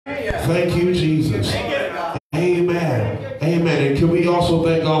Thank you, Jesus. Amen. Amen. And can we also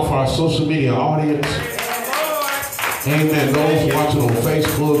thank God for our social media audience? Amen. Those watching on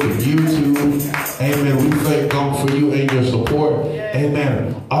Facebook and YouTube. Amen. We thank God for you and your support.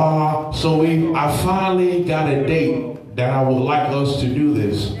 Amen. So I finally got a date that I would like us to do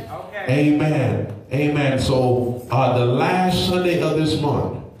this. Amen. Amen. So the last Sunday of this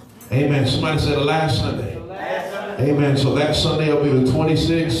month. Amen. Somebody said the last Sunday. Amen. So that Sunday will be the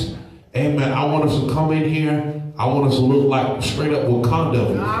 26th. Amen. I want us to come in here. I want us to look like straight up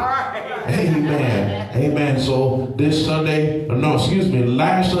Wakanda. Amen. Amen. So this Sunday, last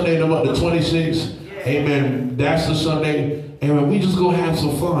Sunday, the 26th. Amen. That's the Sunday. Amen. We just gonna have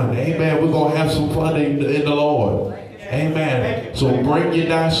some fun. Amen. We're gonna have some fun in the Lord. Amen. So bring your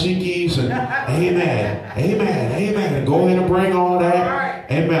dashikis and amen. Amen. Amen. Go ahead and bring all that.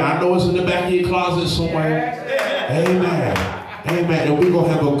 Amen. I know it's in the back of your closet somewhere. Amen. Amen. And we're going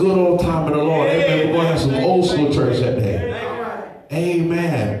to have a good old time in the Lord. Amen. We're going to have some old school church that day.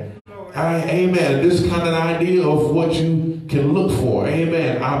 Amen. Amen. This is kind of an idea of what you can look for.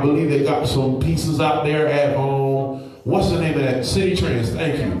 Amen. I believe they got some pieces out there at what's the name of that? City Trends.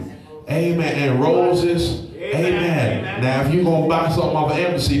 Thank you. Amen. And Roses. Amen. Now, if you're going to buy something off of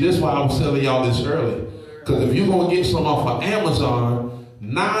Amazon, this is why I was telling y'all this early. Because if you're going to get something off of Amazon,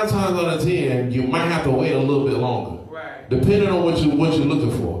 9 times out of 10, you might have to wait a little bit longer. Depending on what you're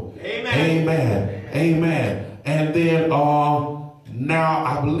looking for. Amen. Amen. Amen. And then now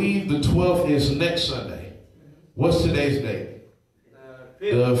I believe the 12th is next Sunday. What's today's date?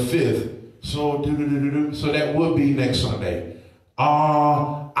 The 5th. So that would be next Sunday.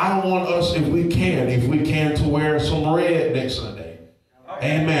 I want us, if we can, to wear some red next Sunday.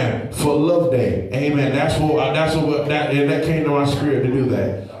 Amen. For Love Day. Amen. That came to my spirit to do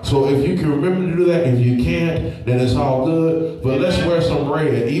that. So if you can remember to do that, if you can't, then it's all good. But let's wear some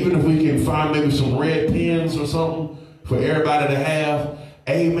red. Even if we can find maybe some red pins or something for everybody to have.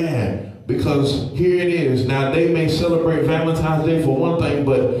 Amen. Because here it is. Now, they may celebrate Valentine's Day for one thing,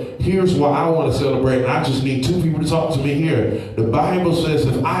 but here's what I want to celebrate. I just need 2 people to talk to me here. The Bible says,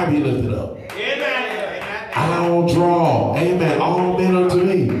 if I be lifted up, I don't draw. Amen. All men unto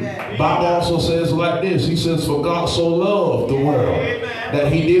me. Bible also says like this. He says, for God so loved the world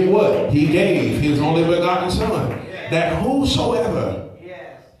that he did what? He gave his only begotten Son. That whosoever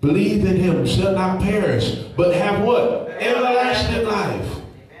believed in him shall not perish, but have what? Everlasting life.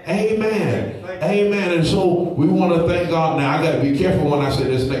 Amen. Amen. And so we want to thank God. Now, I got to be careful when I say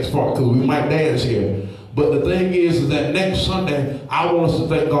this next part because we might dance here. But the thing is that next Sunday, I want us to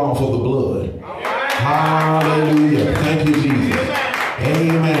thank God for the blood. Hallelujah. Thank you, Jesus.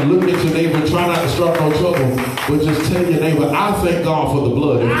 Amen. Look at your neighbor. Try not to start no trouble, but just tell your neighbor, I thank God for the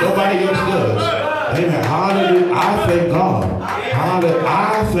blood. If nobody else does. Amen. Hallelujah. I thank God. Hallelujah. I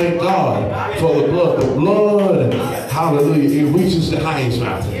thank God for the blood. The blood, hallelujah, it reaches the highest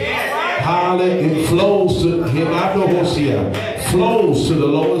mountain. Hallelujah. It flows to the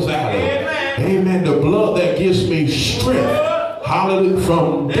lowest valley. Amen. The blood that gives me strength. Hallelujah.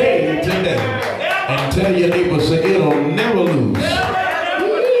 From day to day. And tell your neighbor, say, it'll never lose.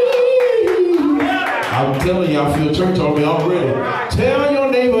 I'm telling you, I feel church on me already. Tell your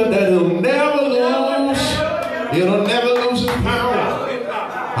neighbor that it'll never lose. It'll never lose its power.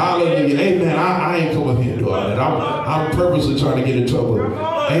 Hallelujah. Amen. I ain't coming here to do all that. I'm purposely trying to get in trouble.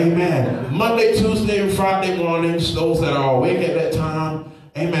 Amen. Monday, Tuesday, and Friday mornings, those that are awake at that time.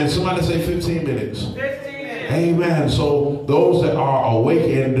 Amen. Somebody say 15 minutes. 15 minutes. Amen. So those that are awake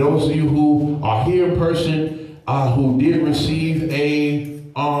and those of you who are here in person, who did receive a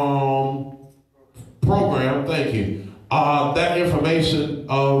program, thank you. That information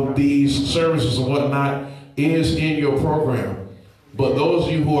of these services and whatnot is in your program. But those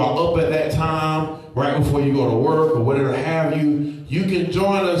of you who are up at that time, right before you go to work or whatever have you, you can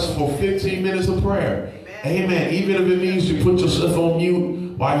join us for 15 minutes of prayer. Amen. Even if it means you put yourself on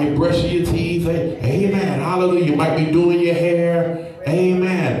mute while you're brushing your teeth. Amen. Hallelujah. You might be doing your hair.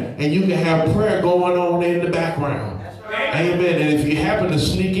 Amen. And you can have prayer going on in the background. Amen. And if you happen to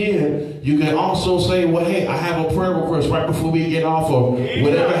sneak in, you can also say, well, hey, I have a prayer request right before we get off or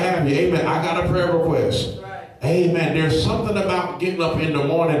whatever have you. Amen. I got a prayer request. Amen. There's something about getting up in the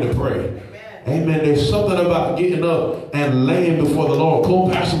morning to pray. Amen. There's something about getting up and laying before the Lord.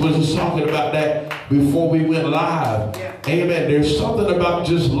 Co-pastor was just talking about that before we went live. Amen. There's something about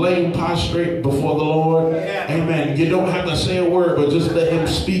just laying prostrate before the Lord. Amen. You don't have to say a word, but just let him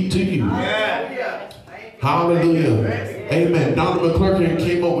speak to you. Hallelujah. Amen. Donna McClurkin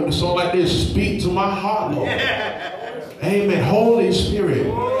came up with a song like this. Speak to my heart, Lord. Amen. Holy Spirit.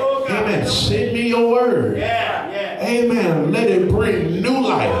 Amen. Send me your word. Amen. Let it bring new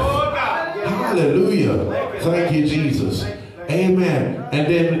life. Hallelujah. Thank you, Jesus. Amen. And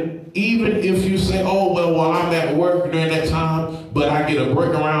then even if you say, oh, well, I'm at work during that time, but I get a break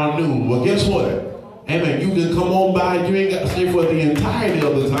around noon. Well, guess what? Amen. You can come on by. You ain't got to stay for the entirety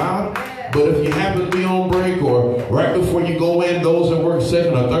of the time. But if you happen to be on break or right before you go in, those that work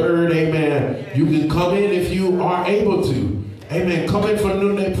second or third, amen, you can come in if you are able to. Amen. Come in for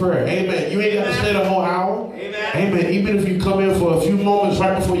noonday prayer. Amen. You ain't got to stay the whole hour. Amen. Even if you come in for a few moments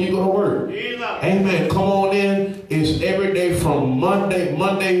right before you go to work. Amen. Come on in. It's every day from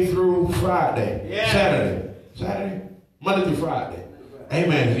Monday through Friday. Saturday. Monday through Friday.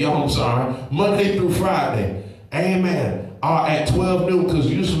 Amen. Y'all, I'm sorry. Monday through Friday. Amen. At 12 noon, because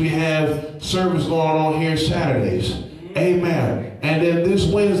usually we have service going on here Saturdays. Amen. And then this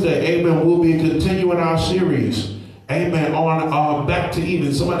Wednesday, amen, we'll be continuing our series. Amen. On Back to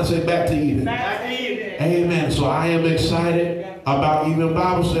Eden. Somebody say Back to Eden. Back to Eden. Amen. So I am excited about even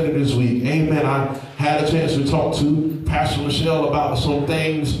Bible study this week. Amen. I had a chance to talk to Pastor Michelle about some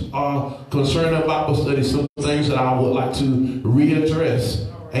things concerning Bible study, some things that I would like to readdress.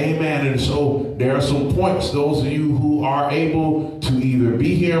 Amen. And so there are some points, those of you who are able to either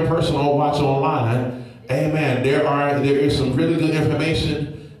be here in person or watch online. Amen. There is some really good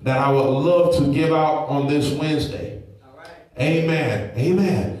information that I would love to give out on this Wednesday. All right. Amen.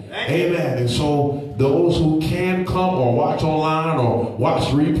 Amen. And so those who can come or watch online or watch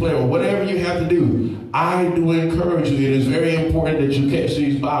replay or whatever you have to do, I do encourage you. It is very important that you catch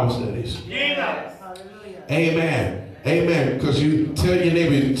these Bible studies. Yes. Amen. Amen. Because you tell your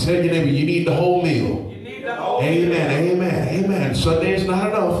neighbor, you need the whole meal. You need the whole meal. Amen. Sunday is not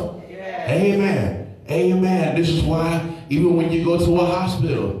enough. Yeah. Amen. This is why even when you go to a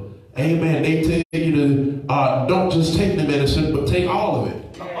hospital, amen, they tell you to don't just take the medicine, but take all of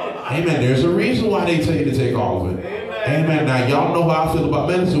it. Yeah. Amen. There's a reason why they tell you to take all of it. Amen. Now, y'all know how I feel about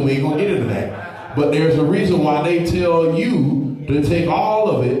medicine. We ain't going to get into that. But there's a reason why they tell you to take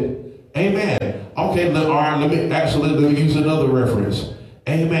all of it. Amen. Okay, let me use another reference.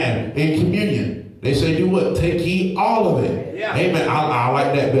 Amen. In communion, they say do what? Take ye all of it. Yeah. Amen. I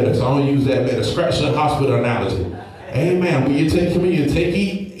like that better, so I'm going to use that better. Scratch the hospital analogy. Amen. When you take communion,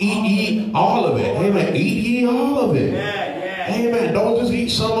 eat ye all of it. Amen. Eat ye all of it. Amen. Don't just eat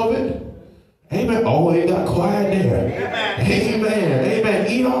some of it. Amen. Oh, it got quiet there. Amen.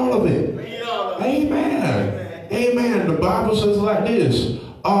 Eat all of it. Amen. The Bible says like this.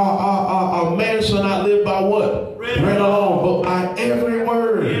 A man shall not live by what? Bread alone, but by every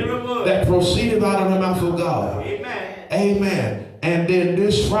word that proceedeth out of the mouth of God. Amen. And then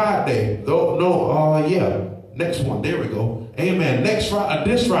this Friday, next one, there we go. Amen. This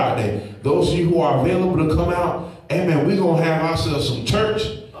Friday, those of you who are available to come out, amen, we're going to have ourselves some church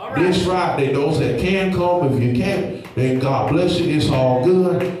this Friday. Those that can come, if you can't, then God bless you. It's all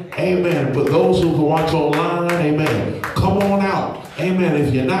good. Amen. But those who can watch online, amen, come on out. Amen.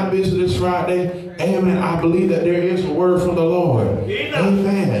 If you're not busy this Friday, amen, I believe that there is a word from the Lord.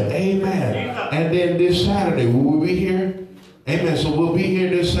 Amen. And then this Saturday, will we be here? Amen. So we'll be here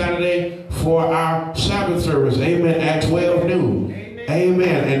this Saturday for our Sabbath service. Amen. At 12 noon.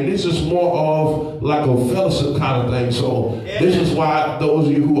 Amen. And this is more of like a fellowship kind of thing. So this is why those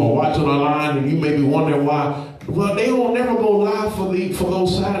of you who are watching online and you may be wondering why, well, they will never go live for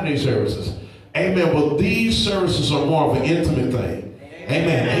those Saturday services. Amen. But these services are more of an intimate thing.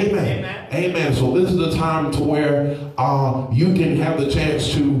 Amen. So this is the time to where you can have the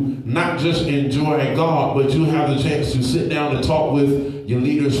chance to not just enjoy God, but you have the chance to sit down and talk with your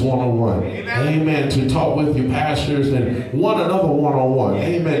leaders one-on-one. Amen. To talk with your pastors and one another one-on-one.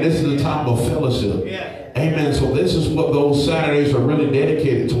 Amen. This is a time of fellowship. Amen. So this is what those Saturdays are really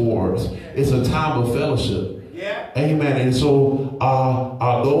dedicated towards. It's a time of fellowship. Amen. And so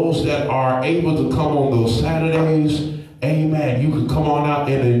those that are able to come on those Saturdays, amen, you can come on out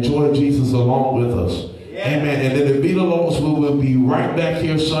and enjoy Jesus along with us. Amen. And then if be the Lord's will, we'll be right back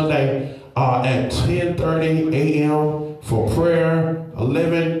here Sunday at 10:30 a.m. for prayer,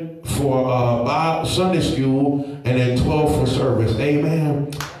 11 for Sunday school, and then 12 for service.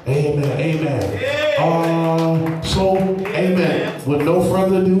 Amen. Amen. With no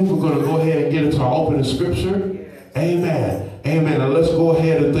further ado, we're going to go ahead and get into our opening scripture. Amen. And let's go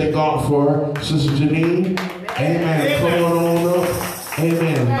ahead and thank God for Sister Janine. Amen. Come on up.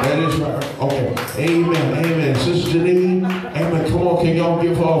 Amen. That is right. Okay. Amen. Sister Janine. Amen. Come on. Can y'all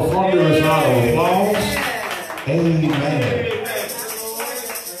give her a thunderous round of applause? Amen.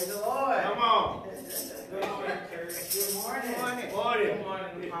 Praise the Lord. Come on. Good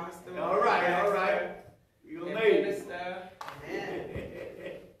morning, Pastor. All right. You made it.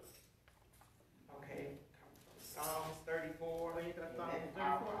 Okay. Psalms 34. I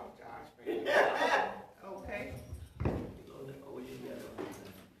apologize for that.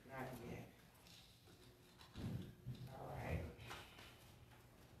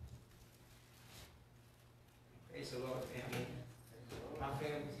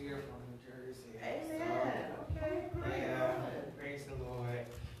 family's here from New Jersey. Amen. Okay. Yeah, praise the Lord.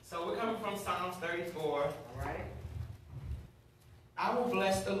 So we're coming from Psalms 34. All right. I will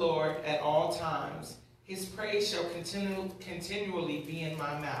bless the Lord at all times. His praise shall continually be in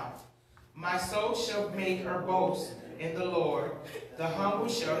my mouth. My soul shall make her boast in the Lord. The humble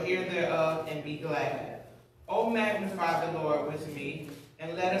shall hear thereof and be glad. O magnify the Lord with me,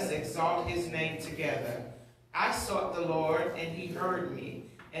 and let us exalt his name together. I sought the Lord, and he heard me,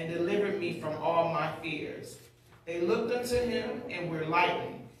 and delivered me from all my fears. They looked unto him, and were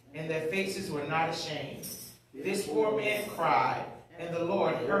lightened, and their faces were not ashamed. This poor man cried, and the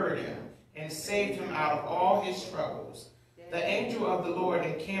Lord heard him, and saved him out of all his troubles. The angel of the Lord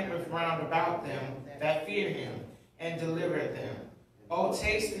encampeth round about them that fear him, and delivereth them. O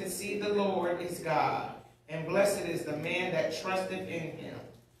taste and see the Lord is God, and blessed is the man that trusteth in him.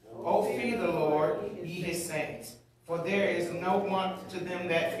 O fear the Lord, ye his saints, for there is no want to them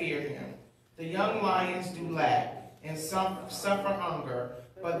that fear him. The young lions do lack, and some suffer hunger,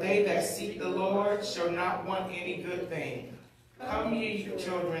 but they that seek the Lord shall not want any good thing. Come ye,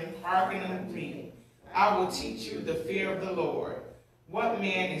 children, hearken unto me. I will teach you the fear of the Lord. What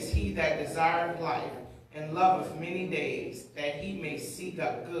man is he that desireth life, and loveth many days, that he may see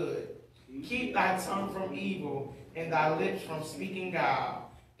good? Keep thy tongue from evil, and thy lips from speaking guile.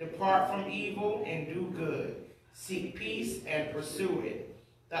 Depart from evil, and do good. Seek peace, and pursue it.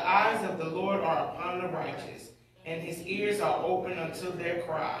 The eyes of the Lord are upon the righteous, and his ears are open unto their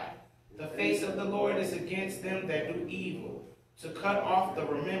cry. The face of the Lord is against them that do evil, to cut off the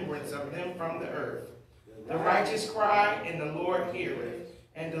remembrance of them from the earth. The righteous cry, and the Lord heareth,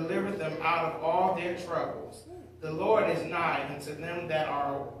 and delivereth them out of all their troubles. The Lord is nigh unto them that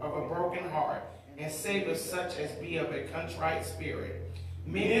are of a broken heart, and saveth such as be of a contrite spirit.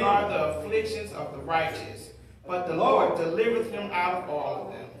 Many are the afflictions of the righteous, but the Lord delivereth him out of all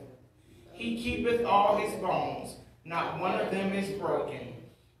of them. He keepeth all his bones, not one of them is broken.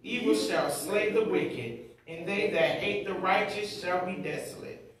 Evil shall slay the wicked, and they that hate the righteous shall be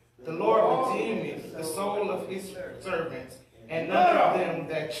desolate. The Lord redeemeth the soul of his servants, and none of them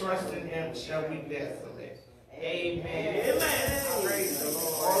that trust in him shall be desolate. Amen. Amen. Praise the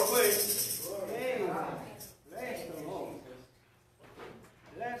Lord. Bless the Lord.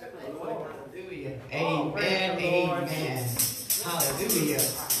 Bless the Lord. Hallelujah. Amen. Amen. Hallelujah.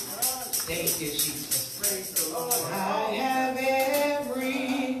 Thank you, Jesus. Praise the Lord. I have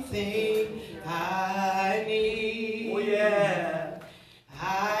everything I need. Oh, yeah. I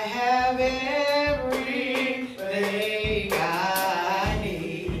have everything I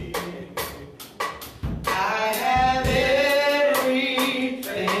need. I have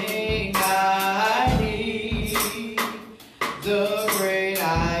everything I need. The great I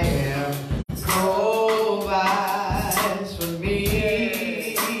am provides for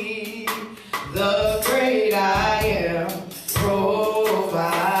me. The great I am provides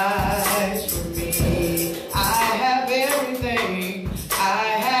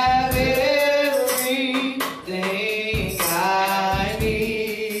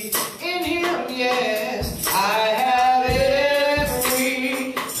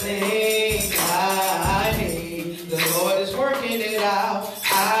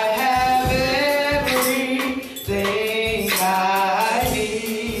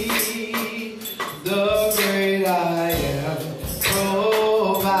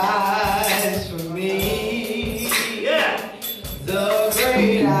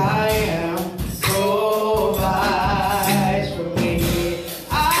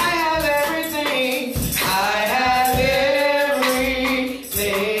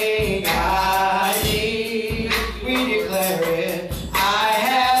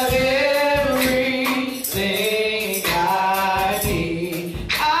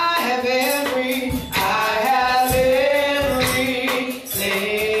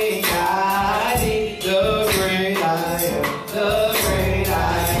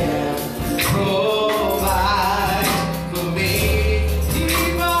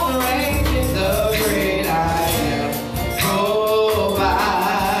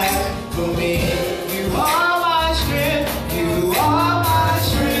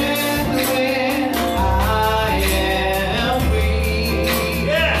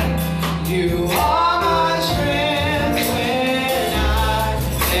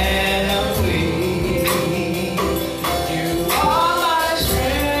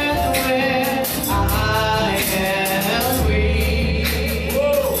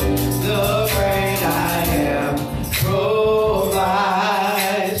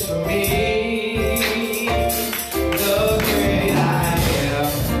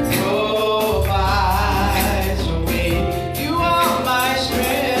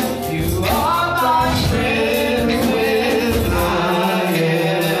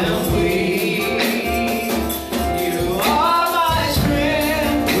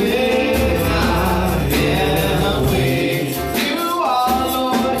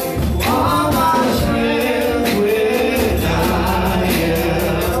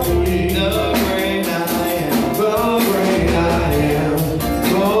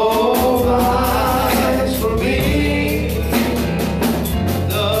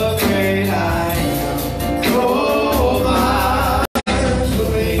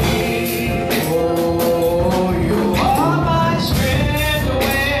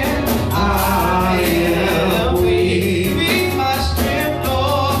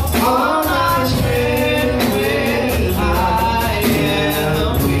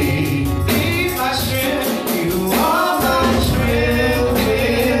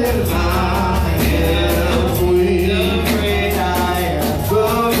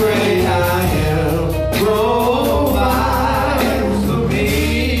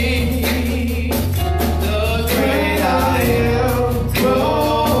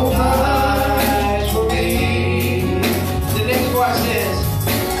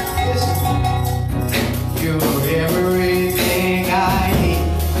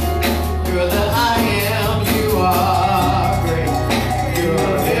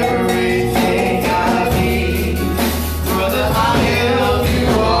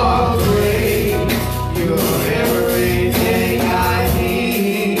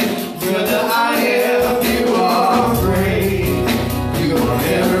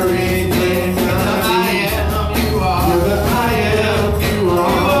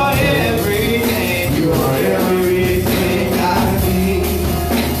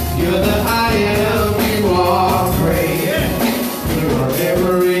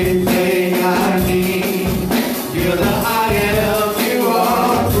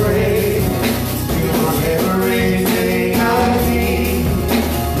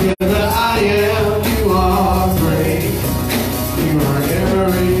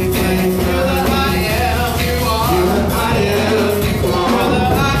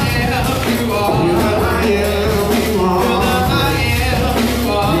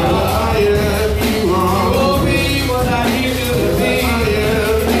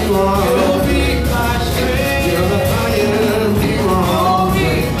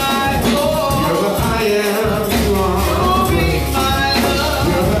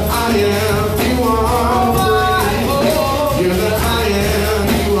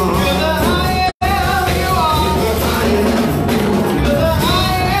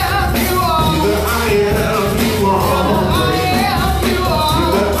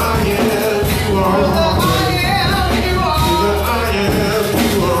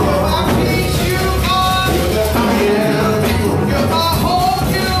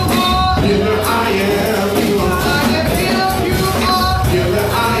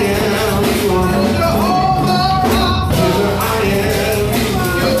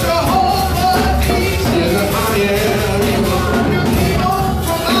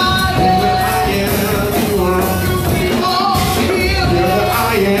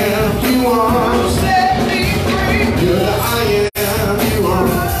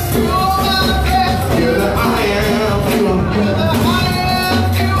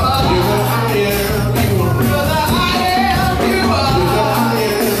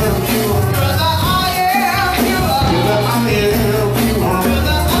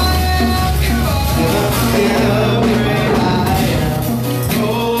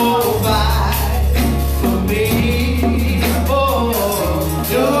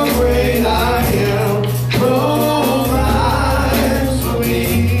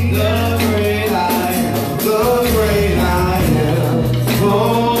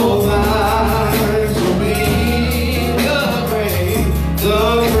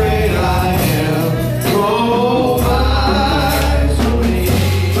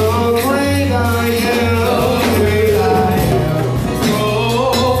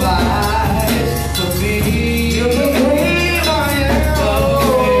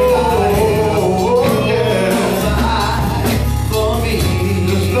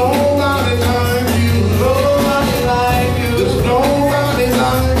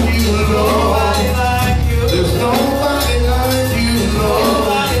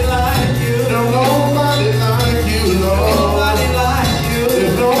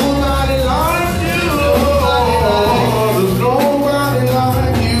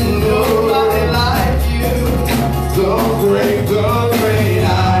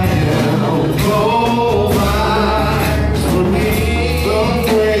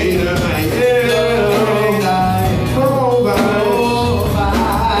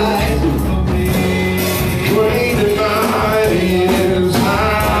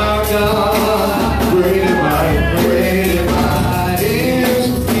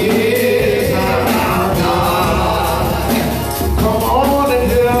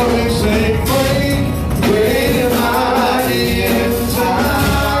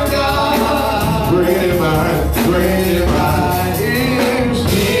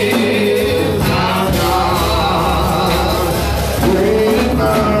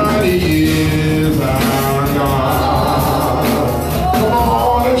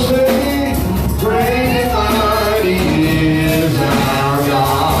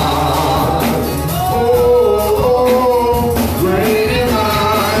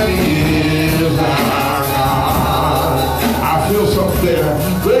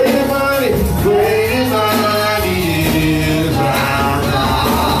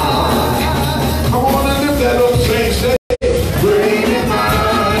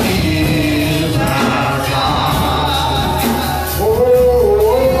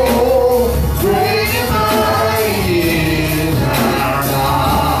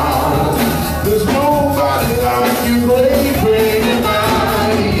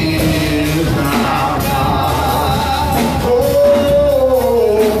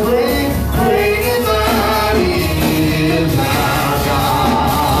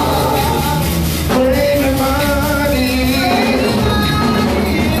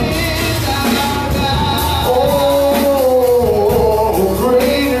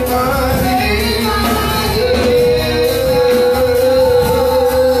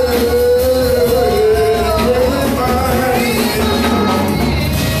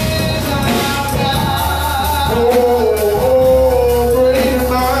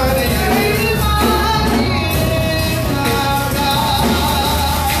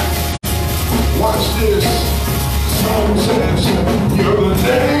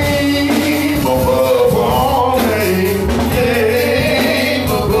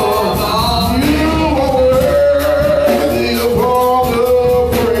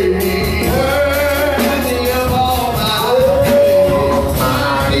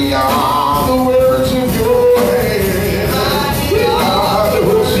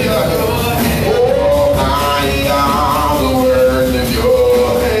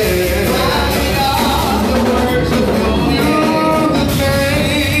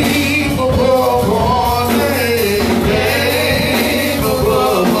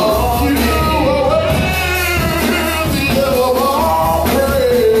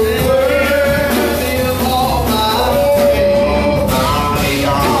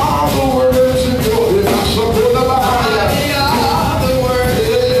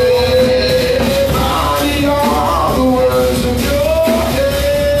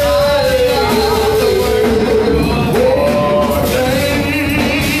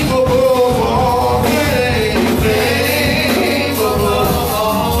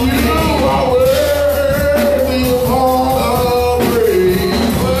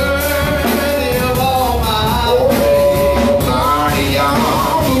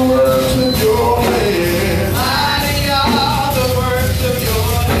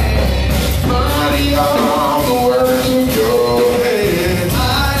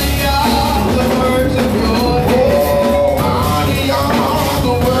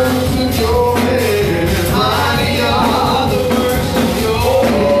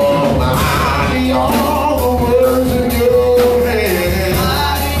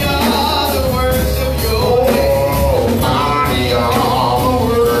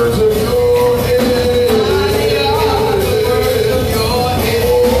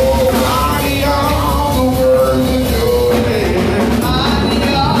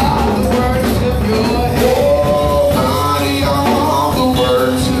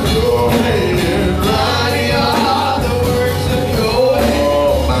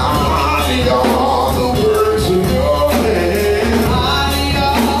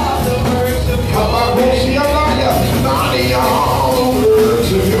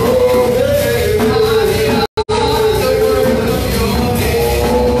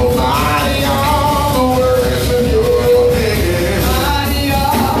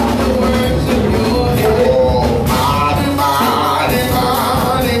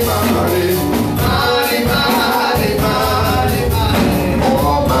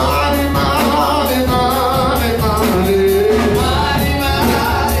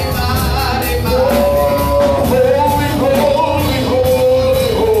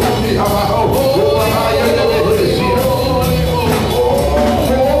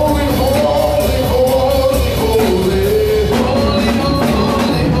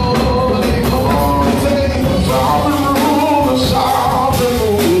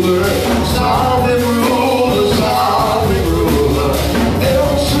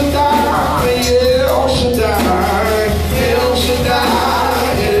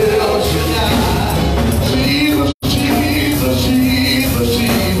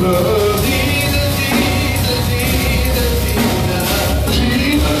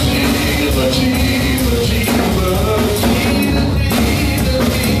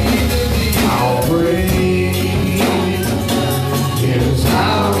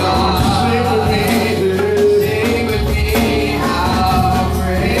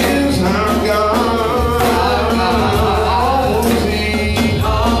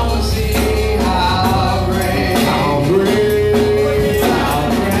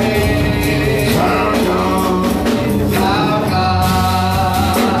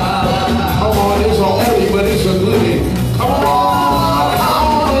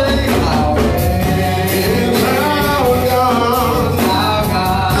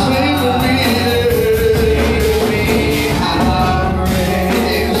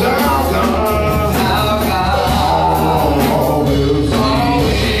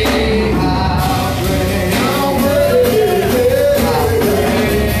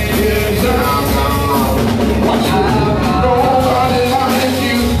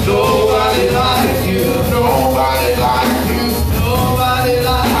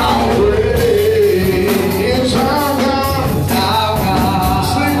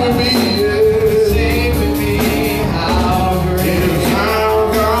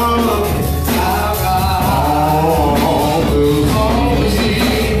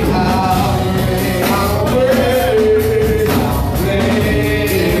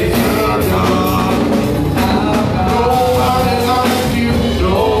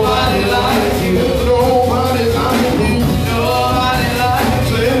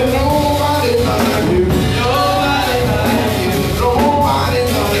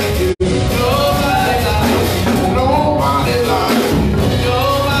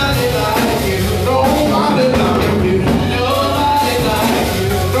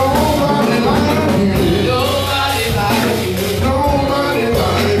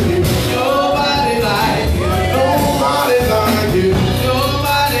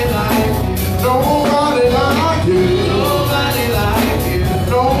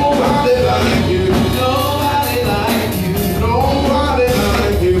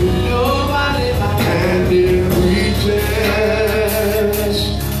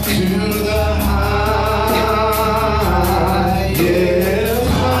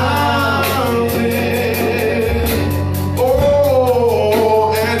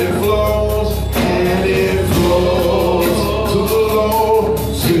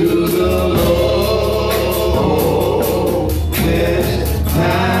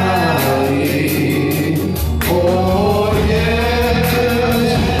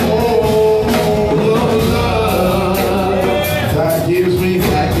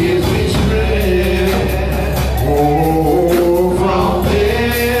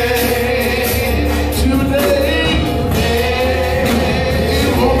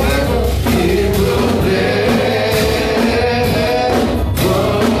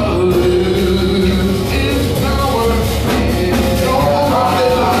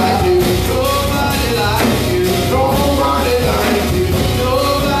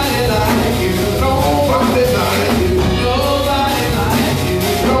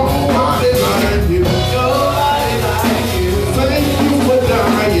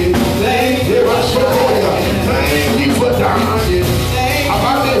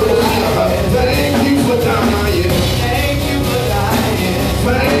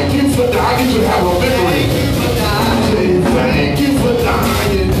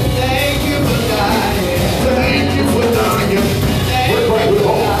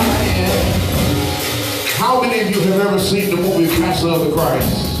tracks of the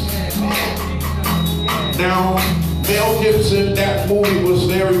Christ. Now, Mel Gibson, that movie was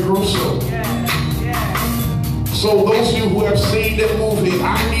very gruesome. So those of you who have seen that movie,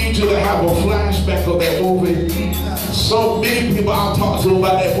 I need you to have a flashback of that movie. So many people I've talked to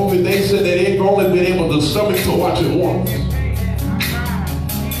about that movie, they said that they've only been able to stomach to watch it once.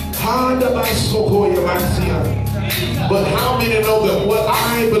 But how many know that what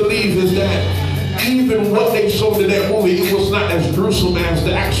I believe is that even what they showed in that movie, it was not as gruesome as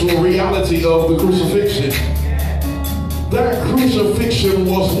the actual reality of the crucifixion. That crucifixion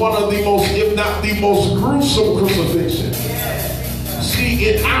was one of the most, if not the most gruesome crucifixion. See,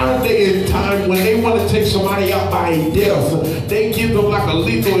 in our day and time, when they want to take somebody out by death, they give them like a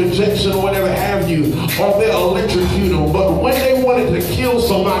lethal injection or whatever have you, or they'll electrocute them. But when they wanted to kill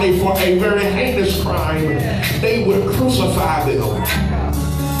somebody for a very heinous crime, they would crucify them.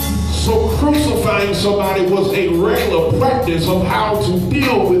 So crucifying somebody was a regular practice of how to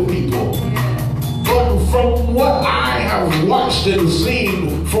deal with people. But from what I have watched and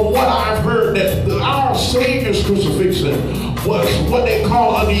seen, from what I've heard, that our Savior's crucifixion was what they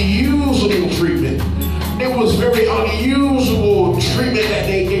call unusual treatment. It was very unusual treatment that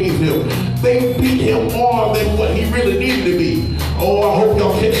they gave him. They beat him more than what he really needed to be. Oh, I hope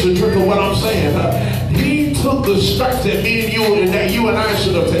y'all catch the drift of what I'm saying. He took the stripes that me and you and I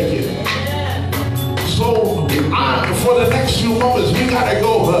should have taken. So for the next few moments, we got to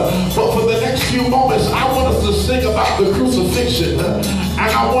go. But for the next few moments, I want us to sing about the crucifixion. And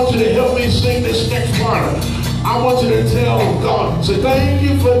I want you to help me sing this next part. I want you to tell God, say, thank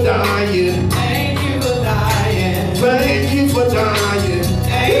you for dying. Thank you for dying. Thank you for dying.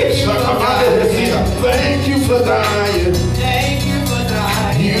 Thank you for dying. Thank you for dying. Thank you for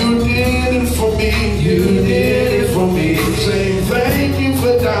dying. You did it for me. You did it for me. Say, thank you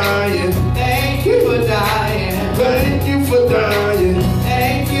for dying. Thank you for dying. Thank you for dying.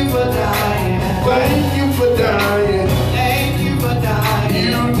 Thank you for dying. Thank you for dying. Thank you for dying.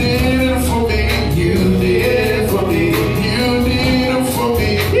 You did it for me. You did it for me. You did it for me.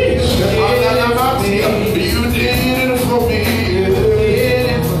 You did it for me. You did it for me. You did it for me. You did it for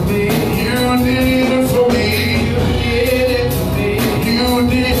me. You did it for me. You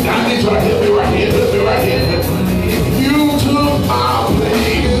did. I need y'all to help me right here.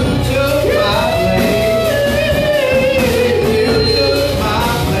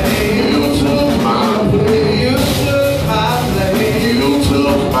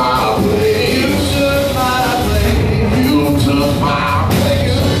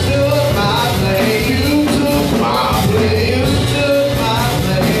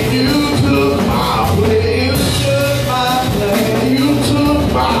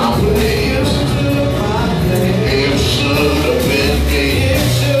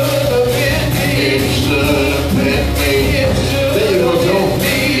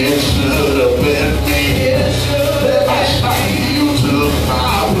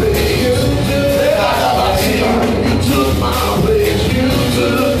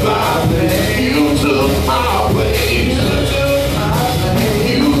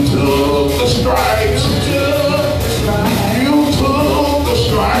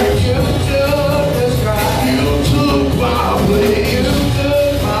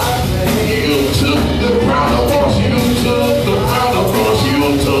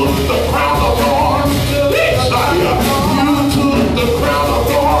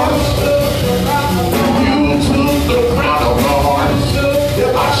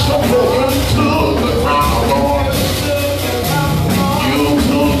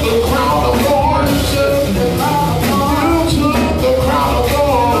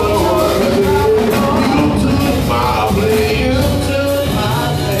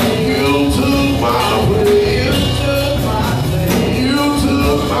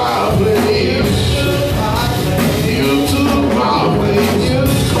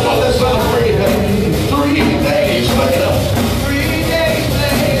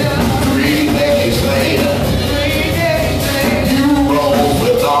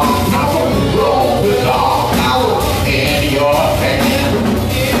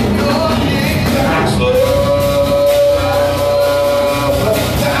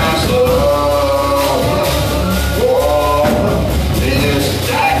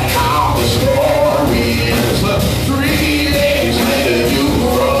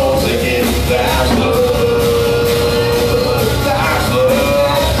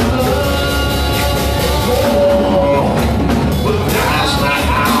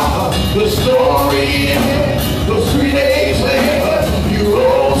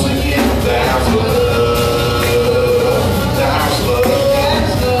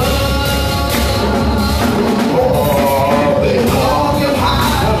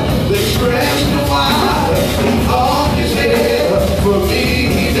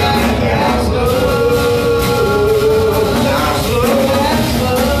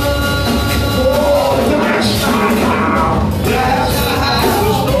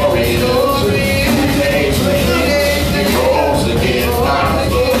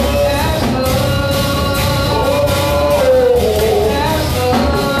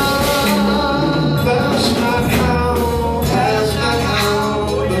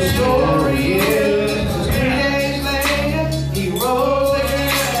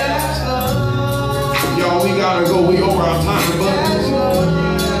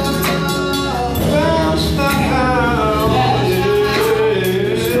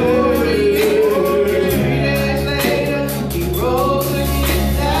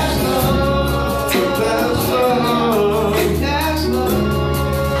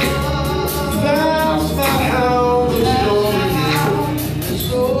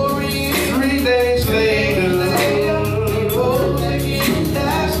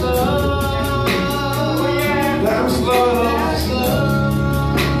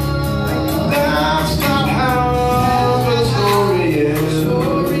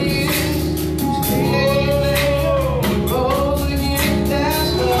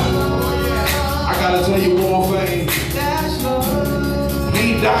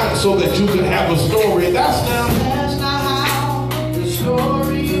 died so that you could have a story. That's That's not how the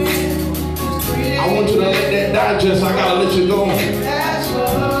story ends. I want you to let that digest. I gotta let you go. That's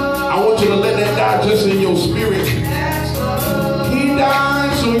love. I want you to let that digest in your spirit. That's love. He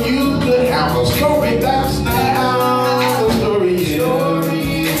died so you could have a story. That's not how the story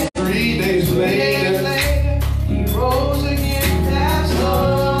ends. 3 days later, He rose again. That's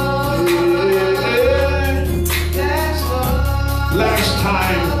love. That's love. last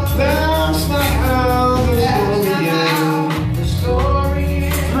time. That's not how the story ends. The story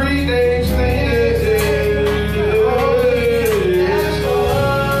ends. 3 days later, That's love.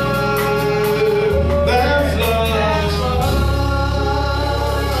 that's love. That's love.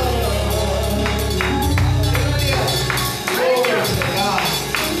 Glory to God.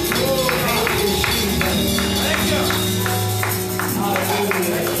 Thank you, Jesus.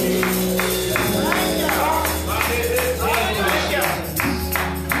 Hallelujah.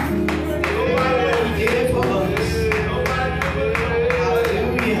 Did it for us.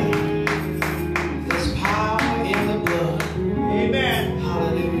 Hallelujah. There's power in the blood. Amen.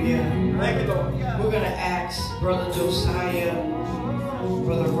 Hallelujah. Thank you, Lord. We're going to ask Brother Josiah,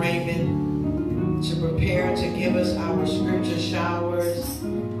 Brother Raymond, to prepare to give us our scripture showers.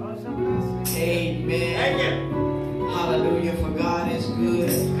 Amen. Aiken. Hallelujah, for God is good.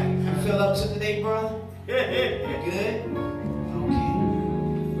 You feel up to today, brother? You good? Okay.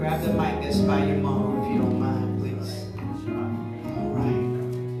 Grab the mic that's by your mom, if you don't mind, please. All right.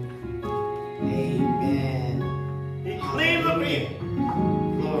 Amen. He cleaned up me.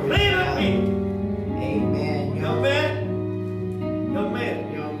 Glory to Clean up God. me. Amen. Young man. Young man.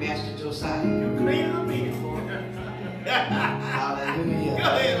 Young Master Josiah. You clean up me. Hallelujah. Go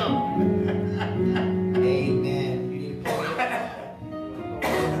ahead on. Amen. You need to pull it up.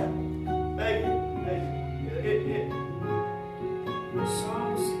 Thank you. Thank you.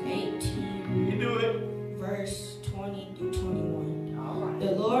 Psalms 18, You do it. verse 20 through 21. All right.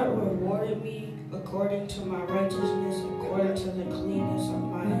 The Lord rewarded me according to my righteousness, according to the cleanness of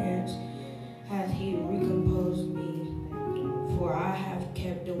my hands, hath he recomposed me. For I have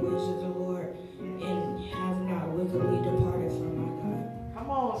kept the ways of the Lord, and have not wickedly departed from my God. Come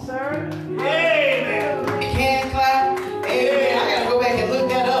on, sir. Amen. Hand clap. Amen. I gotta go back and look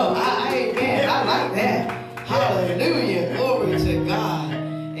that up. Amen. I like that. Hallelujah. Glory to God.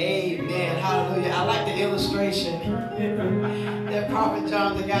 Amen. Hallelujah. I like the illustration that Prophet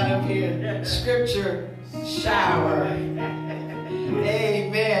Jonathan got up here. Scripture shower.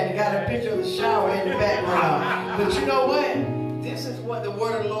 Amen. They got a picture of the shower in the background. But you know what? This is what the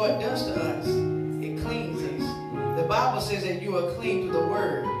word of the Lord does to us. It cleans us. The Bible says that you are clean through the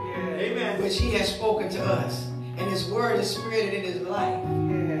word, Amen. which he has spoken to us. And his word is spirited in his life.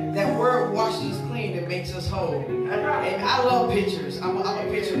 That word washes us clean and makes us whole. And I love pictures. I'm a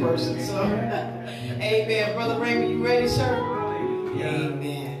picture person. So, amen. Brother Raymond, you ready, sir?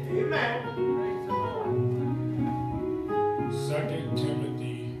 Amen. Amen. 2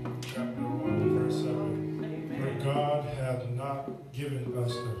 Timothy chapter 1, verse 7. For God hath not given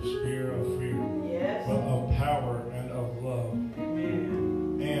us the spirit of fear, Yes. but of power and of love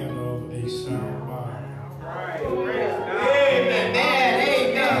and of a sound mind. Right. Praise God. Amen.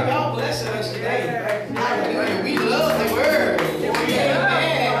 Amen. God bless us today. Hallelujah. We love the word. Amen.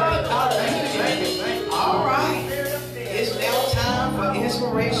 Hallelujah. All right. It's now time for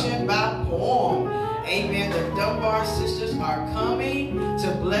inspiration by poem. Amen. The Dunbar sisters are coming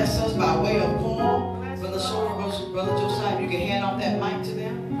to bless us by way of poem. Brother Josiah, you can hand off that mic to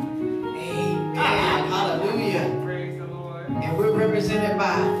them. Amen. Hallelujah. Praise the Lord. And we're represented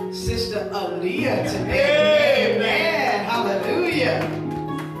by Sister Aaliyah today. Amen. Hallelujah.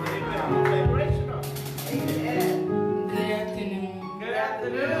 Amen. Praise God. Amen. Good afternoon. Good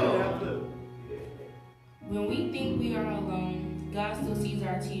afternoon. When we think we are alone, God still sees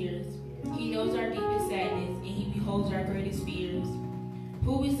our tears. He knows our deepest sadness, and he beholds our greatest fears.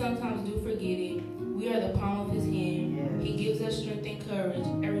 Who we sometimes do forget it, we are the palm of his hand. He gives us strength and courage,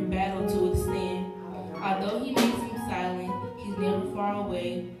 every battle to withstand. Although he may seem silent, he's never far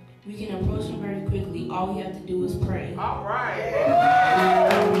away. We can approach him very quickly. All we have to do is pray. All right.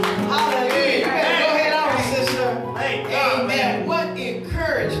 Hallelujah. You better go ahead on, sister. Thank God. Amen. What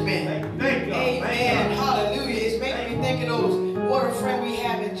encouragement. Thank God. Amen. Hallelujah. It's making me think of those, what a friend we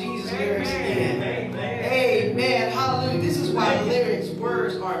have in Jesus lyrics again. Amen. Hallelujah. This is why lyrics,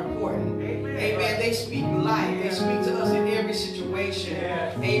 words are important. Amen. They speak life. They speak to us in every situation.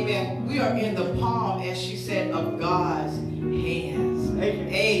 Amen. We are in the palm, as she said, of God's hands.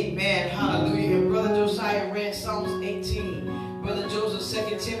 Amen. Hallelujah. And Brother Josiah read Psalms 18. Brother Joseph,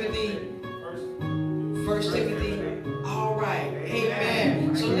 2 Timothy, 1 Timothy. All right.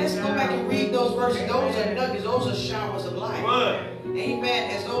 Amen. verses, those are nuggets, those are showers of life.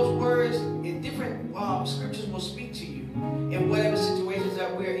 Amen. As those words in different scriptures will speak to you in whatever situations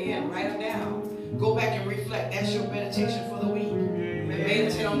that we're in. Write them down. Go back and reflect. That's your meditation for the week.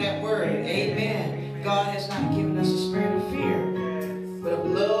 Meditate on that word. Amen. God has not given us a spirit of fear, but of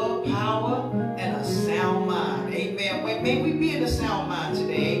love, power, and a sound mind. Amen. May we be in a sound mind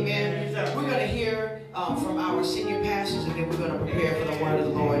today. Amen. We're going to hear from our senior pastors, and then we're going to prepare for the word of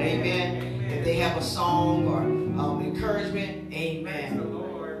the Lord. Amen. If they have a song or encouragement, amen.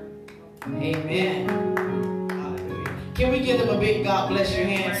 Amen. Hallelujah. Can we give them a big God bless your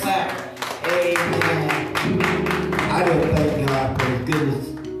hand clap? Amen. I just thank God for His goodness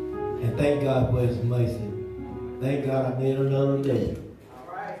and thank God for His mercy. Thank God I made another day. All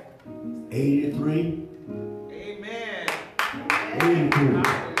right. 83. Amen. 83.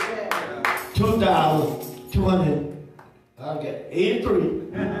 2,200. I got 83.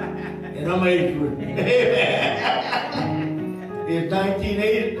 And I'm 83. It's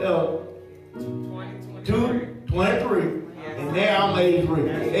 1980. 23. And now I'm 83.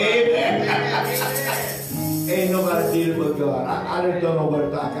 Amen. Ain't nobody did it but God. I just don't know what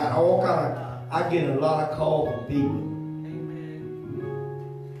it's like. I get a lot of calls from people.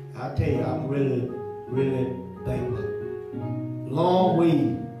 I tell you, I'm really, really thankful. Long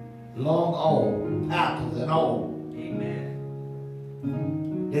way, long all, pastors and all. Amen.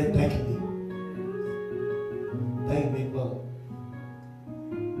 They're thanking me. Thank me for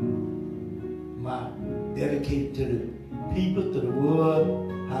my dedication to the people, to the world,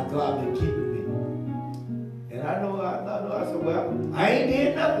 how God been keeping me. And I know, I said, well, I ain't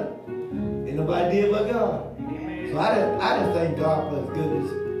did nothing. Ain't nobody did but God. So I just thank God for His goodness,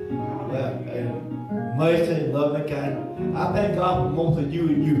 and mercy and love and kindness. I thank God for most of you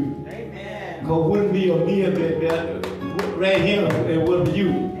and you. Amen. Because it wouldn't be a me right here, it wouldn't be you.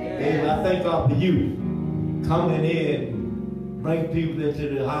 And I thank God for you coming in, bring people into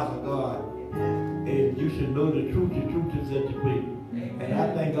the house of God. And you should know the truth is set you free. And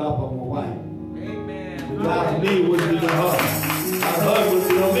I thank God for my wife. Amen. Without me, it wouldn't be on her. Without her, it wouldn't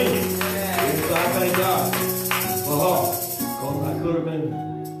be on me. And so I thank God for her. Because I could have been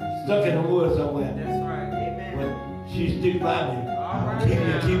stuck in the woods somewhere. That's right. Amen. But she stick by me. All right. Keep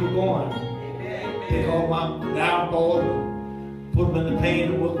it going. Amen. Take all my downfalls, put them in the pain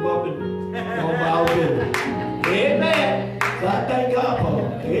and work them up and go about business. Amen. So I thank God for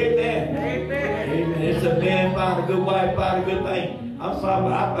her. Amen. Amen. Amen. It's a man found a good wife, found a good thing. I'm sorry,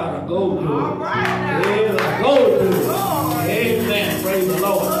 but I found a gold to it. All right now. Yeah, a gold to it. Amen. Praise the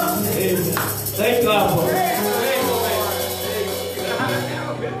Lord. Amen. Thank God for it.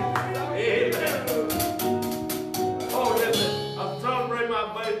 Oh, listen, I'm celebrating my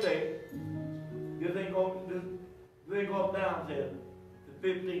birthday. This ain't going down there. The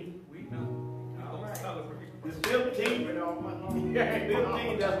 15th. We know. All right. Celebrate. The 15th,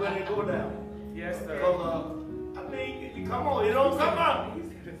 that's when they go down. Yes, sir. Because, I mean, come on, it don't come out.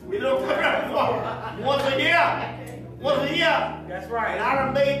 It don't come out once a year. Once a year. That's right. And I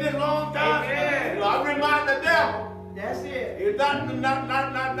done made this long time. Amen. So I remind the devil. That's it. It's not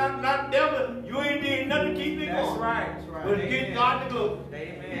devil. You ain't did nothing to keep me going. That's right. That's right. But get God the glory.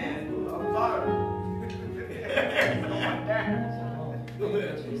 Amen. I'm sorry.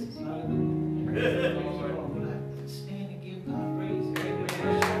 Stand and give God praise.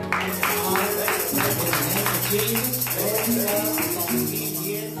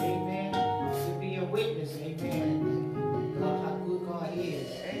 Amen. To be a witness. Amen. God, how good God is.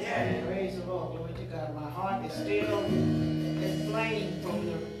 Amen. Praise the Lord. Glory to God. My heart is still inflamed from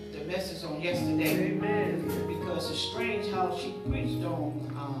the message on yesterday. Amen. Because it's strange how she preached on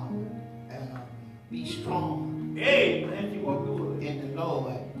be strong Hey, thank you for doing it. in the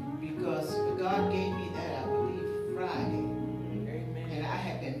Lord. Because God gave me that, I believe, Friday. Amen. And I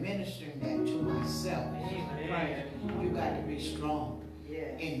have been ministering that to myself. Amen. You got to be strong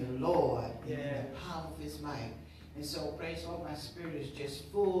Yeah. in the Lord, in Yeah. the power of His might. And so, praise the Lord, my spirit is just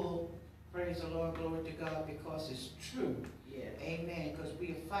full. Praise the Lord, glory to God, because it's true. Yeah. Amen. Because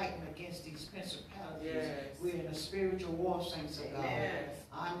we are fighting against these principalities. Yes. We're in a spiritual war, saints of God. Yes.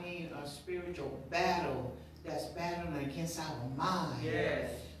 I mean, a spiritual battle that's battling against our mind. Yes.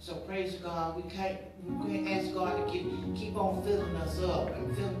 So praise God, we can't ask God to keep on filling us up,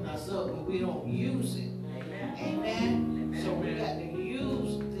 but we don't use it. Amen. Amen. So we got to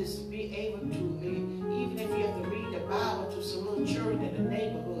use this, be able to, even if you have to read the Bible to some little children in the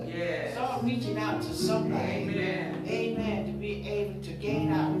neighborhood. Yes. Start reaching out to somebody. Amen. Amen. To be able to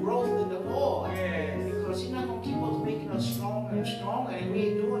gain our growth in the Lord. Yes. Because He's not going to keep us making us stronger and stronger, and we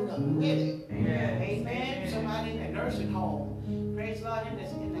ain't doing nothing with it. Yes. Amen. Somebody in a nursing home. Praise God, in the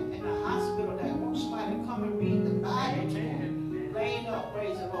hospital that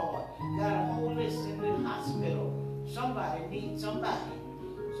need somebody.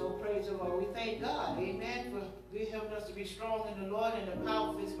 So praise the Lord. We thank God, amen, for helping us to be strong in the Lord and the power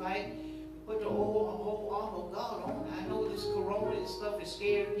of his might. Put the whole arm of God on. I know this corona and stuff is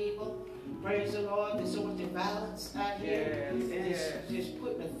scaring people. Praise the Lord. There's so much violence out here. And it's just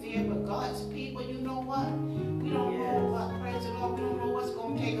putting a fear. But God's people, you know what? We don't know what, praise the Lord, we don't know what's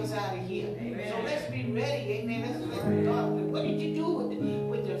going to take us out of here. Amen. So let's be ready. Amen. Let's God. What did you do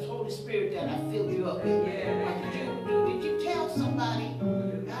with the Holy Spirit that I filled you up with? What did you do? Did you tell somebody?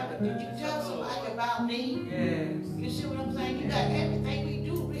 Did you tell somebody about me? Yes. You see what I'm saying? You got everything we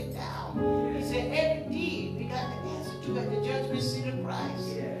do written down. He said every deed we got to answer to at the judgment seat of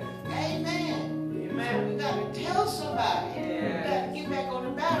Christ. Amen. So we got to tell somebody. We got to get back on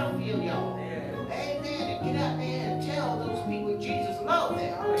the battlefield, y'all. Amen. And get out there and tell those people Jesus loved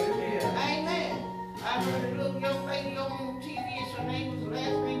them. Amen. I heard a little young lady on TV, and her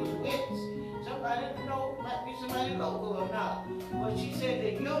last name was Witness. Somebody didn't know, might be somebody local or not. But she said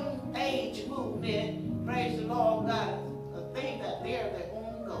the young age movement, praise the Lord, got a thing that they're their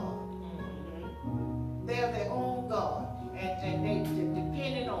own God. They're their own God. And they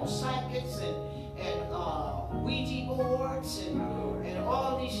depended on psychics and Ouija boards and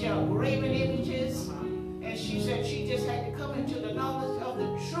all these graven images. And she said she just had to come into the knowledge of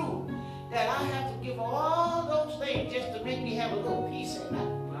the truth, that I have to give all those things just to make me have a little peace at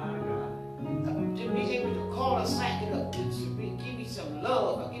night. To be able to call a psychic up, to give me some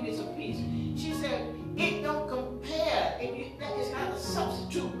love, or give me some peace. She said, it don't compare. That is not a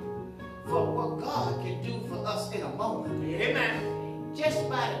substitute for what God can do for us in a moment. Amen. Just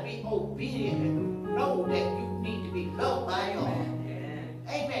by to be obedient and know that you need to be loved by God.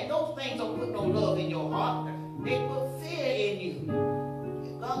 Amen. Those things don't put no love in your heart. They put fear in you.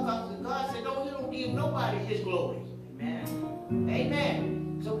 And God said, no, you don't give nobody his glory. Amen. Amen.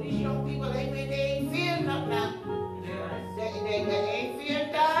 So these young people, amen, they ain't fearing nothing now. They ain't fearing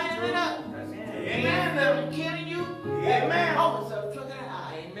dying or nothing. Amen. They're killing you. Amen. Moments of looking at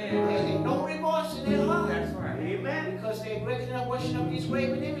eye. Amen. There's no remorse in their heart. That's right. Amen. Because they're breaking up, worshiping up these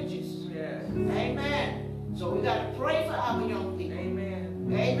graven images. Yes. Amen. So we got to pray for our young people.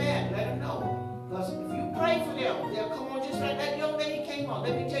 Amen. Amen. Let them know. Because if you pray for them, they'll come on just like that young lady came on.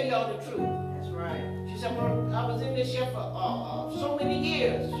 Let me tell y'all the truth. That's right. She said, I was in this here for so many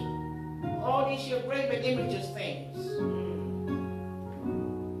years. All these here graven images things.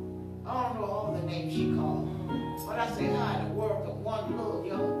 I don't know all the names she called. But I say, how in the world of one little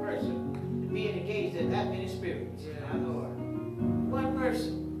young person being engaged in that many spirits? Yeah, Lord. One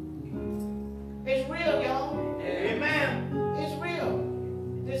person. It's real, y'all. Amen. It's real.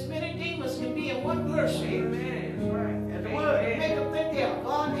 This many demons can be in one person. Amen. That's right. And the word. Make them think they are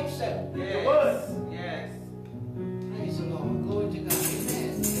God themselves. Yes. The word. Yes. Praise the Lord. Glory to God.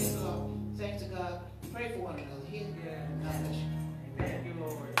 Amen. Praise the Lord. Thanks to God. Pray for one another. Here. Yeah. God bless you. Amen. Thank you,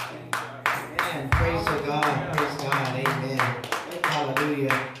 Lord. Thank you, God. Amen. Praise to God. Praise God. Amen.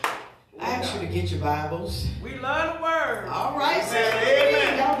 Hallelujah. I ask you to get your Bibles. We love the word. All right,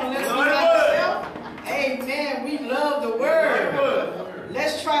 amen. Y'all can let us know yourself. Amen. We love the word.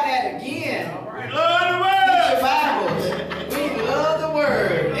 Let's try that again. We love the word. Get your Bibles. We love the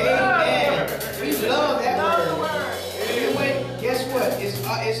word. Amen. We love that word. Anyway, guess what?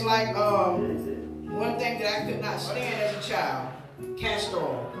 It's like one thing that I could not stand as a child. Castor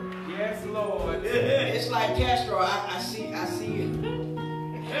oil. Yes, Lord. It's like castor oil. I see it.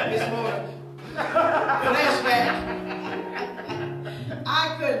 This morning. Flashback.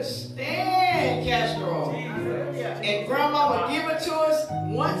 I couldn't stand castor oil. And Grandma would give it to us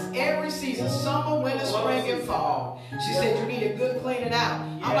once every season. Summer, winter, spring, and fall. She said, you need a good cleaning out.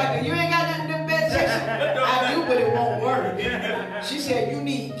 I'm like, you ain't got nothing to do bad taste. I do, but it won't work. She said, you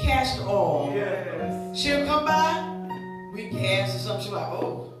need castor oil. She'll come by. We can ask her something. She's like,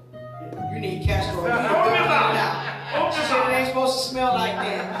 oh, you need castor oil. You need a good cleaning out. She said it ain't supposed to smell like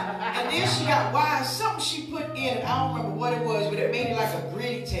that. And then she got wise. Something she put in it. I don't remember what it was, but it made it like a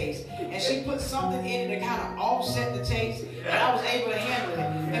gritty taste. And she put something in it to kind of offset the taste. And I was able to handle it.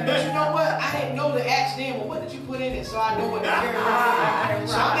 And but you know what? I didn't know to ask them, well, what did you put in it? So I know what to carry on.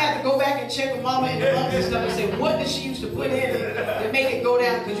 So I'm going to have to go back and check with Mama and the uncles and stuff and say, what did she used to put in it to make it go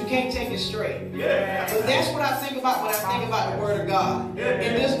down? Because you can't take it straight. But that's what I think about when I think about the Word of God.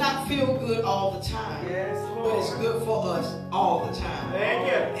 It does not feel good all the time. But it's good for us all the time.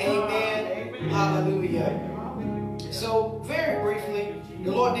 Amen. Hallelujah. So very briefly,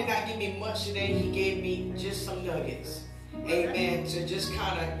 the Lord did not give me much today. He gave me just some nuggets. Amen. To just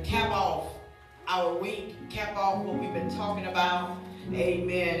kind of cap off our week, cap off what we've been talking about.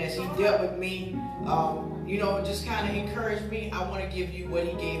 Amen. As he dealt with me, just kind of encouraged me, I want to give you what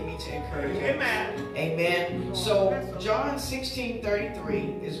he gave me to encourage you. Amen. Amen. So John